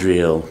of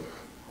Israel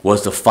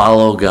was to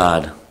follow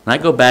God.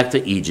 Not go back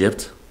to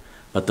Egypt,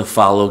 but to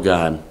follow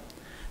God.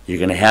 You're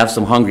going to have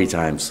some hungry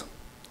times,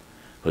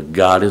 but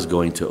God is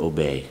going to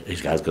obey.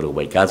 God's going to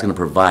obey. God's going to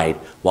provide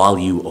while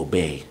you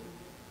obey.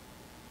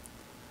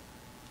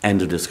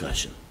 End of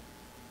discussion.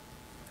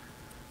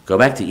 Go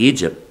back to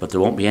Egypt, but there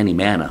won't be any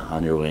manna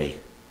on your way.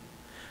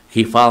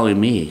 Keep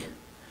following me,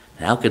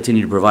 and I'll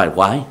continue to provide.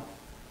 Why?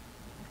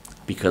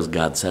 Because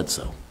God said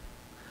so.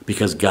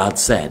 Because God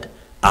said,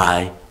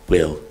 I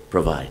will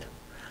provide.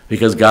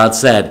 Because God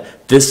said,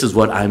 this is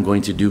what I'm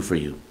going to do for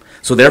you.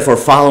 So therefore,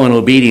 follow in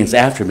obedience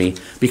after me,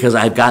 because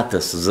I've got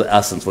this. This is in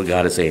essence what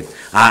God is saying.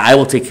 I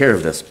will take care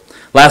of this.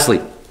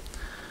 Lastly,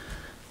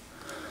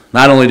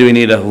 not only do we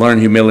need to learn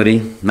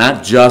humility,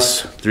 not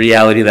just the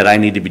reality that I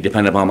need to be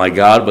dependent upon my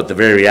God, but the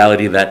very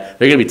reality that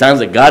there are going to be times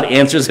that God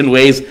answers in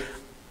ways,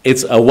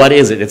 it's a what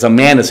is it? It's a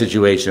manna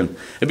situation.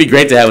 It'd be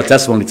great to have a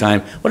testimony time.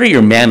 What are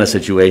your manna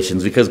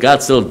situations? Because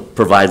God still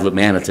provides with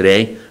manna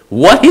today.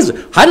 How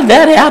did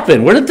that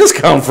happen? Where did this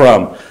come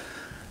from?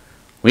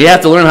 We have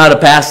to learn how to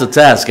pass the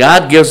test.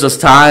 God gives us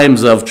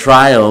times of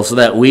trial so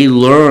that we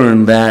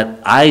learn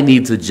that I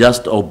need to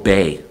just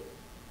obey,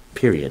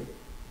 period.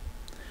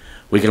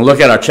 We can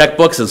look at our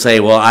checkbooks and say,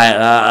 well,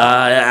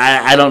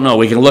 I don't know.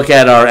 We can look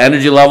at our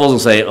energy levels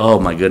and say, oh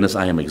my goodness,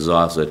 I am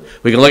exhausted.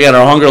 We can look at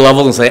our hunger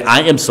levels and say,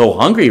 I am so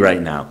hungry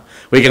right now.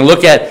 We can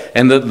look at,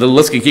 and the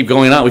list can keep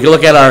going on. We can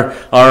look at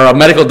our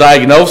medical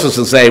diagnosis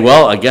and say,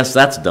 well, I guess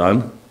that's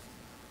done.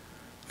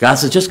 God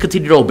says, just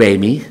continue to obey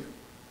me.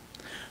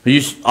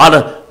 You ought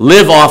to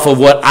live off of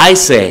what I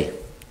say,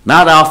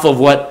 not off of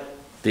what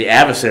the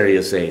adversary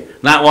is saying,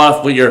 not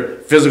off what your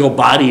physical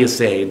body is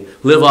saying.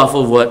 Live off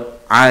of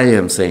what I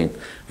am saying.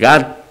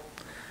 God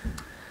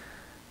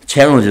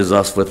challenges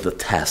us with the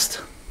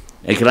test.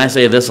 And can I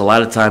say this? A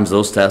lot of times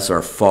those tests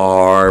are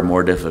far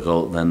more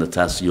difficult than the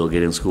tests you'll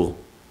get in school.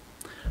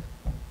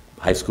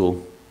 High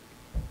school,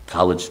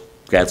 college,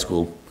 grad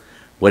school,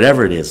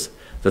 whatever it is.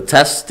 The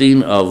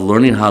testing of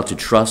learning how to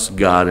trust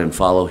God and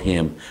follow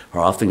Him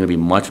are often going to be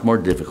much more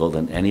difficult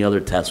than any other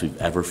test we've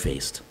ever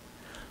faced.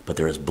 But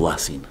there is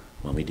blessing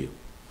when we do.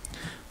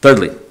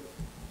 Thirdly,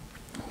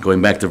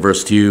 going back to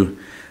verse 2,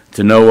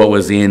 to know what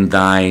was in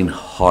thine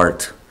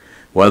heart,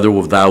 whether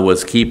thou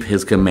wouldst keep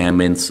His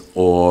commandments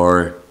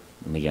or,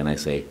 and again I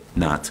say,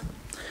 not.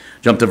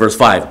 Jump to verse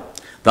 5.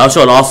 Thou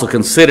shalt also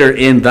consider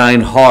in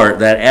thine heart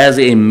that as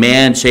a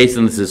man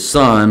chasteneth his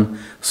son,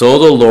 so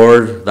the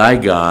Lord thy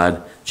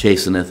God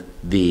chasteneth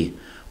thee.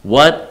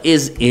 What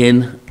is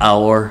in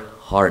our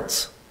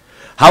hearts?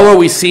 How are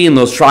we seeing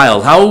those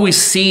trials? How are we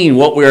seeing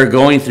what we are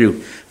going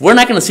through? We're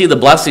not going to see the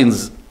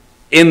blessings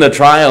in the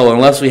trial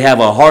unless we have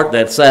a heart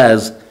that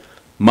says,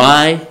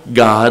 my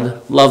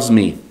God loves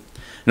me. You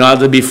know,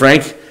 to be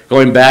frank,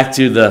 going back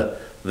to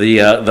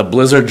the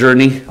blizzard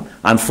journey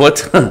on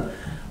foot,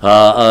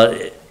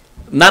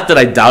 not that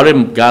I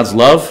doubted God's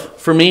love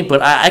for me,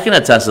 but I can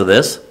attest to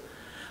this.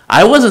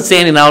 I wasn't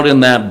standing out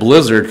in that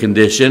blizzard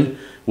condition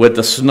with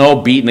the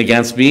snow beating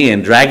against me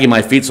and dragging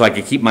my feet so I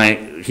could keep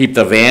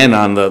the van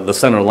on the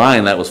center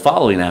line that was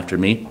following after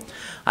me.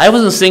 I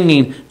wasn't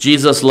singing,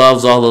 Jesus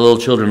loves all the little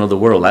children of the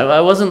world.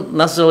 I wasn't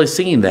necessarily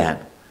singing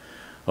that.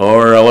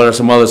 Or what are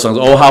some other songs?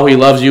 Oh, how He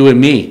loves you and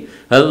me.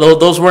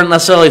 Those weren't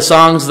necessarily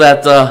songs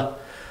that, no,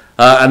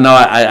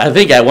 I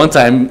think at one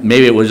time,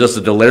 maybe it was just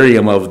a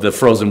delirium of the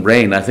frozen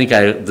brain. I think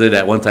I did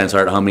at one time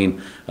start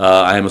humming,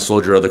 I am a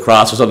soldier of the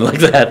cross or something like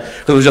that.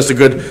 Because it was just a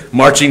good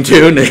marching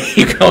tune to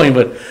keep going.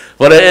 But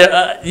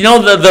you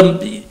know,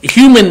 the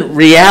human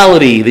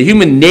reality, the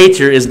human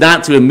nature is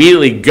not to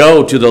immediately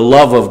go to the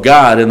love of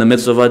God in the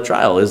midst of a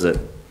trial, is it?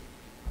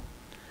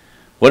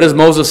 What is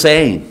Moses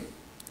saying?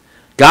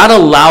 God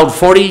allowed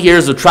 40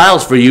 years of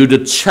trials for you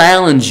to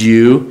challenge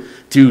you,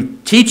 to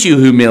teach you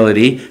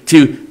humility,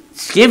 to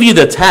give you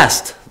the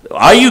test.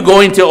 Are you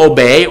going to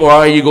obey or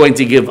are you going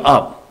to give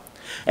up?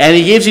 And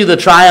He gives you the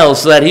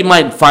trials so that He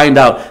might find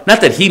out,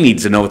 not that He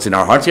needs to know what's in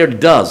our hearts, He already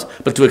does,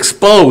 but to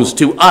expose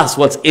to us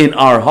what's in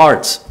our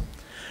hearts.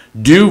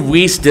 Do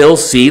we still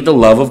see the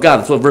love of God?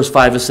 That's what verse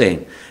 5 is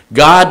saying.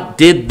 God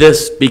did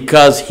this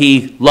because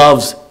He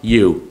loves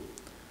you.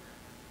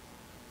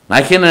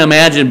 I can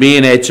imagine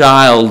being a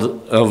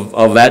child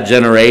of that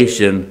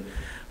generation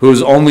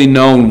who's only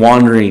known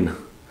wandering,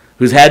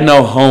 who's had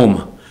no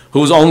home,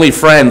 whose only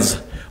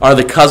friends are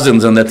the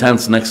cousins in the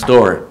tents next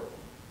door.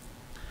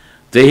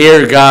 To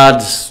hear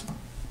God,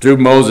 through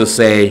Moses,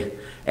 say,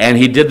 and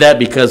He did that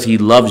because He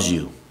loves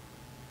you.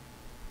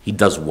 He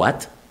does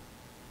what?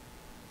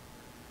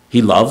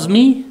 He loves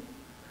me?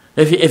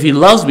 If He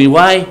loves me,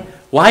 why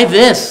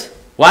this?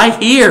 Why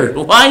here?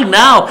 Why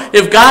now?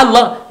 If God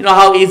loves, you know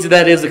how easy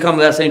that is to come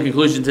to that same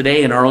conclusion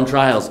today in our own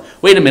trials.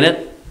 Wait a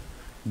minute.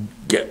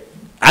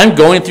 I'm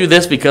going through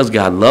this because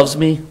God loves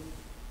me.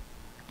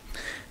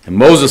 And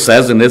Moses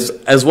says, and this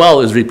as well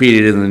is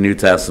repeated in the New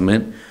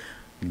Testament,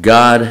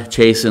 God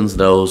chastens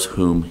those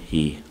whom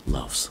He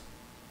loves.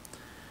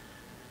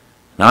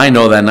 Now I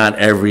know that not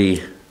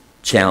every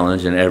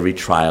challenge and every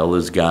trial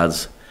is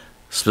God's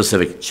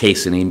specific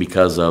chastening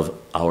because of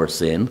our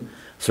sin.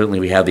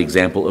 Certainly we have the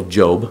example of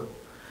Job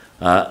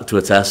to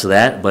attest to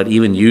that, but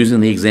even using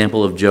the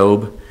example of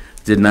Job,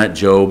 did not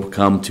Job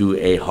come to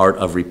a heart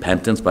of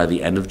repentance by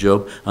the end of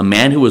Job? A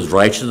man who was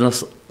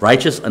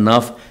righteous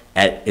enough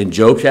in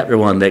Job chapter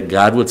 1 that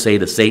God would say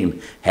to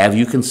Satan, have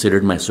you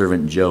considered my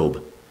servant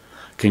Job?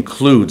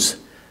 Concludes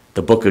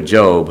the book of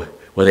Job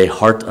with a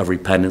heart of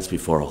repentance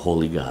before a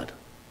holy God.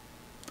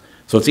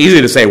 So it's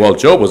easy to say, well,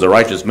 Job was a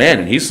righteous man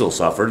and he still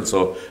suffered,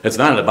 so it's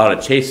not about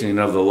a chastening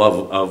of the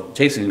love of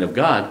chastening of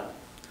God.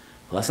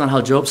 Well, that's not how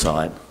Job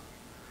saw it.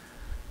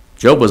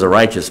 Job was a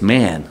righteous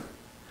man.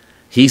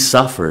 He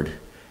suffered,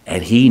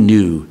 and he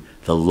knew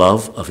the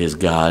love of his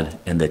God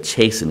and the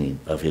chastening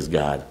of his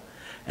God.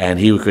 And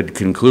he could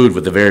conclude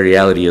with the very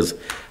reality is,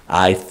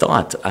 I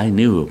thought I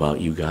knew about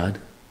you, God,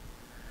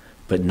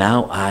 but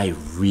now I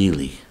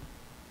really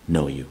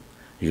know you.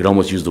 You could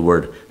almost use the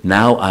word,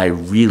 now I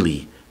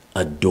really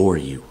adore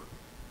you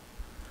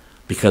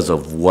because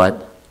of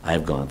what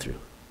I've gone through.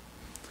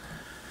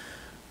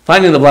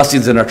 Finding the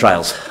blessings in our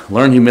trials.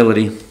 Learn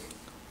humility.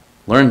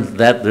 Learn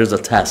that there's a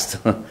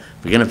test. We're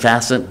going to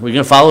fast it. We're going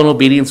to follow in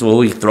obedience, or will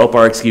we throw up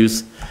our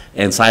excuse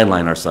and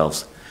sideline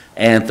ourselves?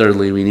 And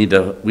thirdly, we need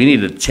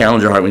to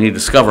challenge our heart. We need to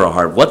discover our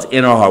heart. What's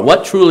in our heart?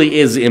 What truly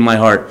is in my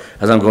heart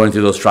as I'm going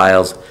through those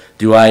trials?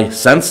 Do I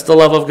sense the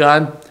love of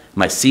God?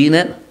 Am I seeing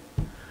it?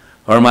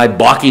 Or am I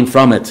balking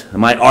from it?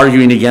 Am I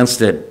arguing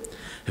against it?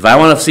 If I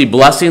want to see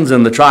blessings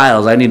in the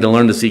trials, I need to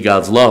learn to see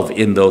God's love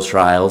in those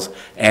trials.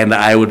 And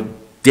I would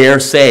dare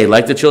say,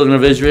 like the children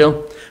of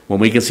Israel, when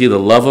we can see the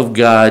love of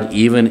God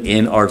even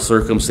in our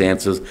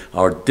circumstances,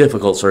 our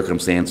difficult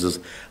circumstances,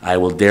 I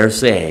will dare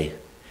say,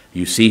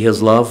 you see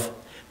his love,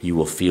 you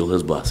will feel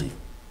his blessing.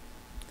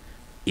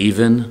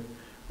 Even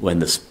when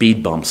the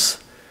speed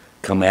bumps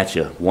come at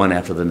you one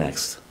after the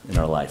next in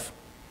our life.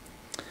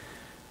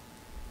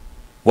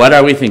 What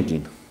are we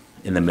thinking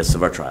in the midst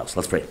of our trials?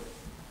 Let's pray.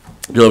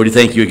 Dear Lord, we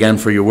thank you again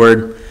for your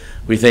word.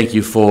 We thank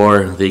you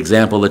for the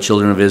example of the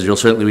children of Israel.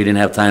 Certainly we didn't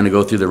have time to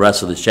go through the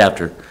rest of this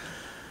chapter.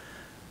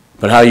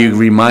 But how you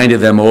reminded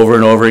them over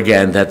and over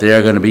again that they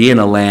are going to be in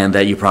a land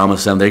that you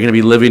promised them. They're going to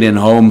be living in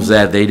homes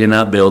that they did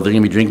not build. They're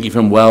going to be drinking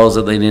from wells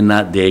that they did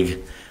not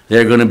dig.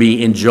 They're going to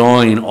be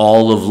enjoying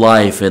all of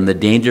life. And the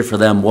danger for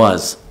them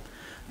was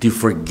to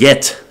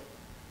forget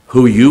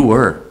who you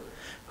were,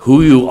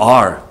 who you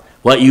are,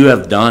 what you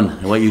have done,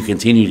 and what you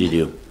continue to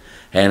do.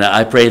 And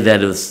I pray that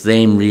the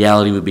same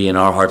reality would be in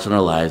our hearts and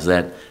our lives,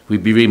 that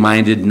we'd be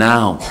reminded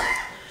now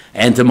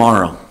and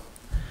tomorrow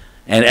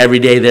and every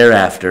day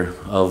thereafter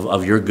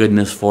of your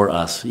goodness for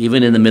us,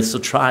 even in the midst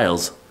of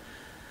trials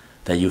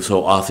that you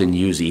so often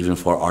use even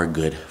for our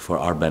good, for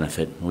our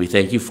benefit. And we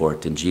thank you for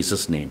it. In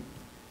Jesus' name,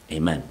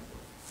 amen.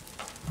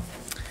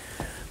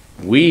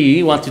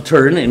 We want to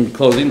turn, in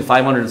closing, to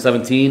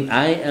 517.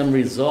 I am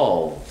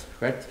resolved,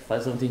 correct?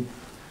 517?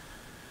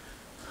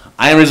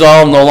 I am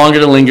resolved no longer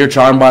to linger,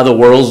 charmed by the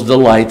world's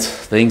delight,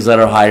 things that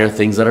are higher,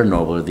 things that are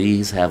nobler.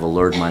 These have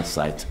allured my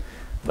sight.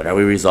 But are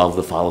we resolved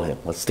to follow him?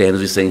 Let's stand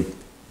as we sing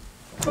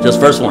just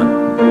verse 1.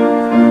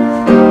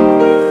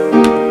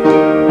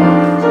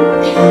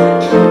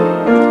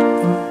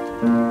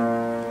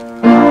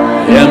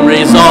 I am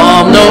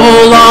resolved no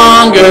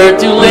longer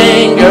to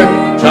linger,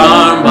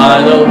 charmed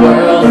by the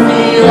world's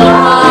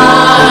delight,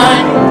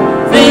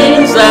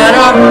 things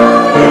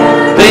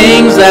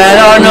that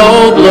are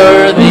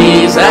nobler,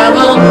 these have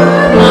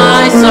allured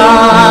my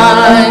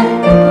sight.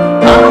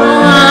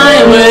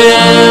 I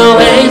will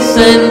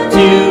hasten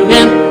to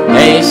him,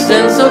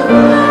 hasten so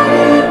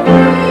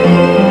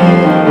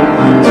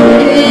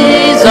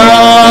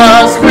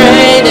Jesus,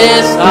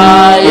 greatest,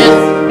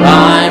 highest,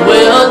 I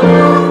will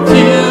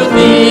to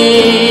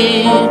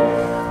thee.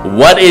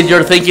 What is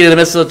your thinking in the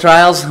midst of the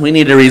trials? We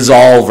need to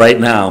resolve right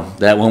now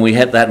that when we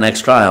hit that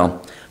next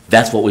trial,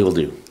 that's what we will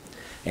do.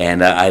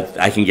 And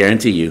I can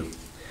guarantee you,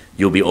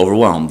 you'll be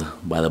overwhelmed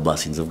by the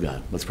blessings of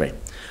God. Let's pray.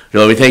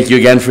 Lord, we thank you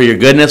again for your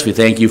goodness. We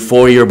thank you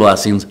for your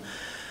blessings.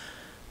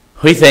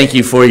 We thank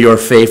you for your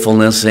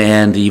faithfulness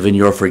and even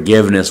your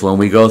forgiveness when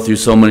we go through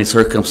so many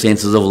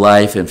circumstances of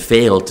life and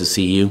fail to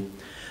see you,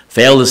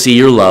 fail to see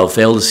your love,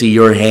 fail to see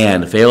your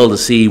hand, fail to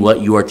see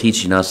what you are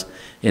teaching us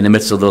in the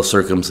midst of those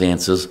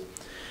circumstances.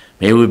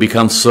 Maybe we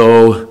become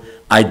so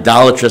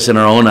idolatrous in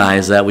our own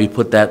eyes that we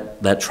put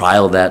that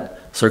trial, that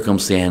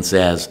circumstance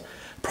as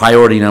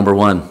priority number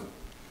one.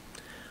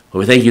 But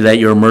we thank you that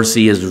your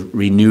mercy is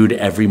renewed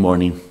every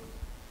morning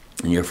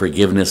and your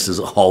forgiveness is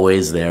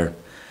always there.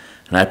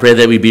 And I pray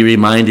that we be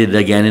reminded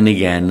again and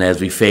again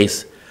as we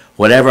face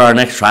whatever our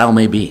next trial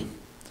may be.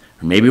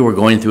 Or maybe we're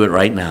going through it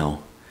right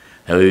now.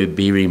 That we would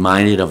be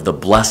reminded of the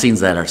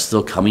blessings that are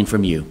still coming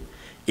from you,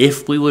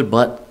 if we would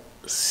but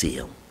see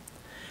them.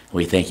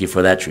 We thank you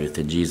for that truth.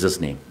 In Jesus'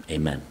 name,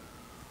 amen.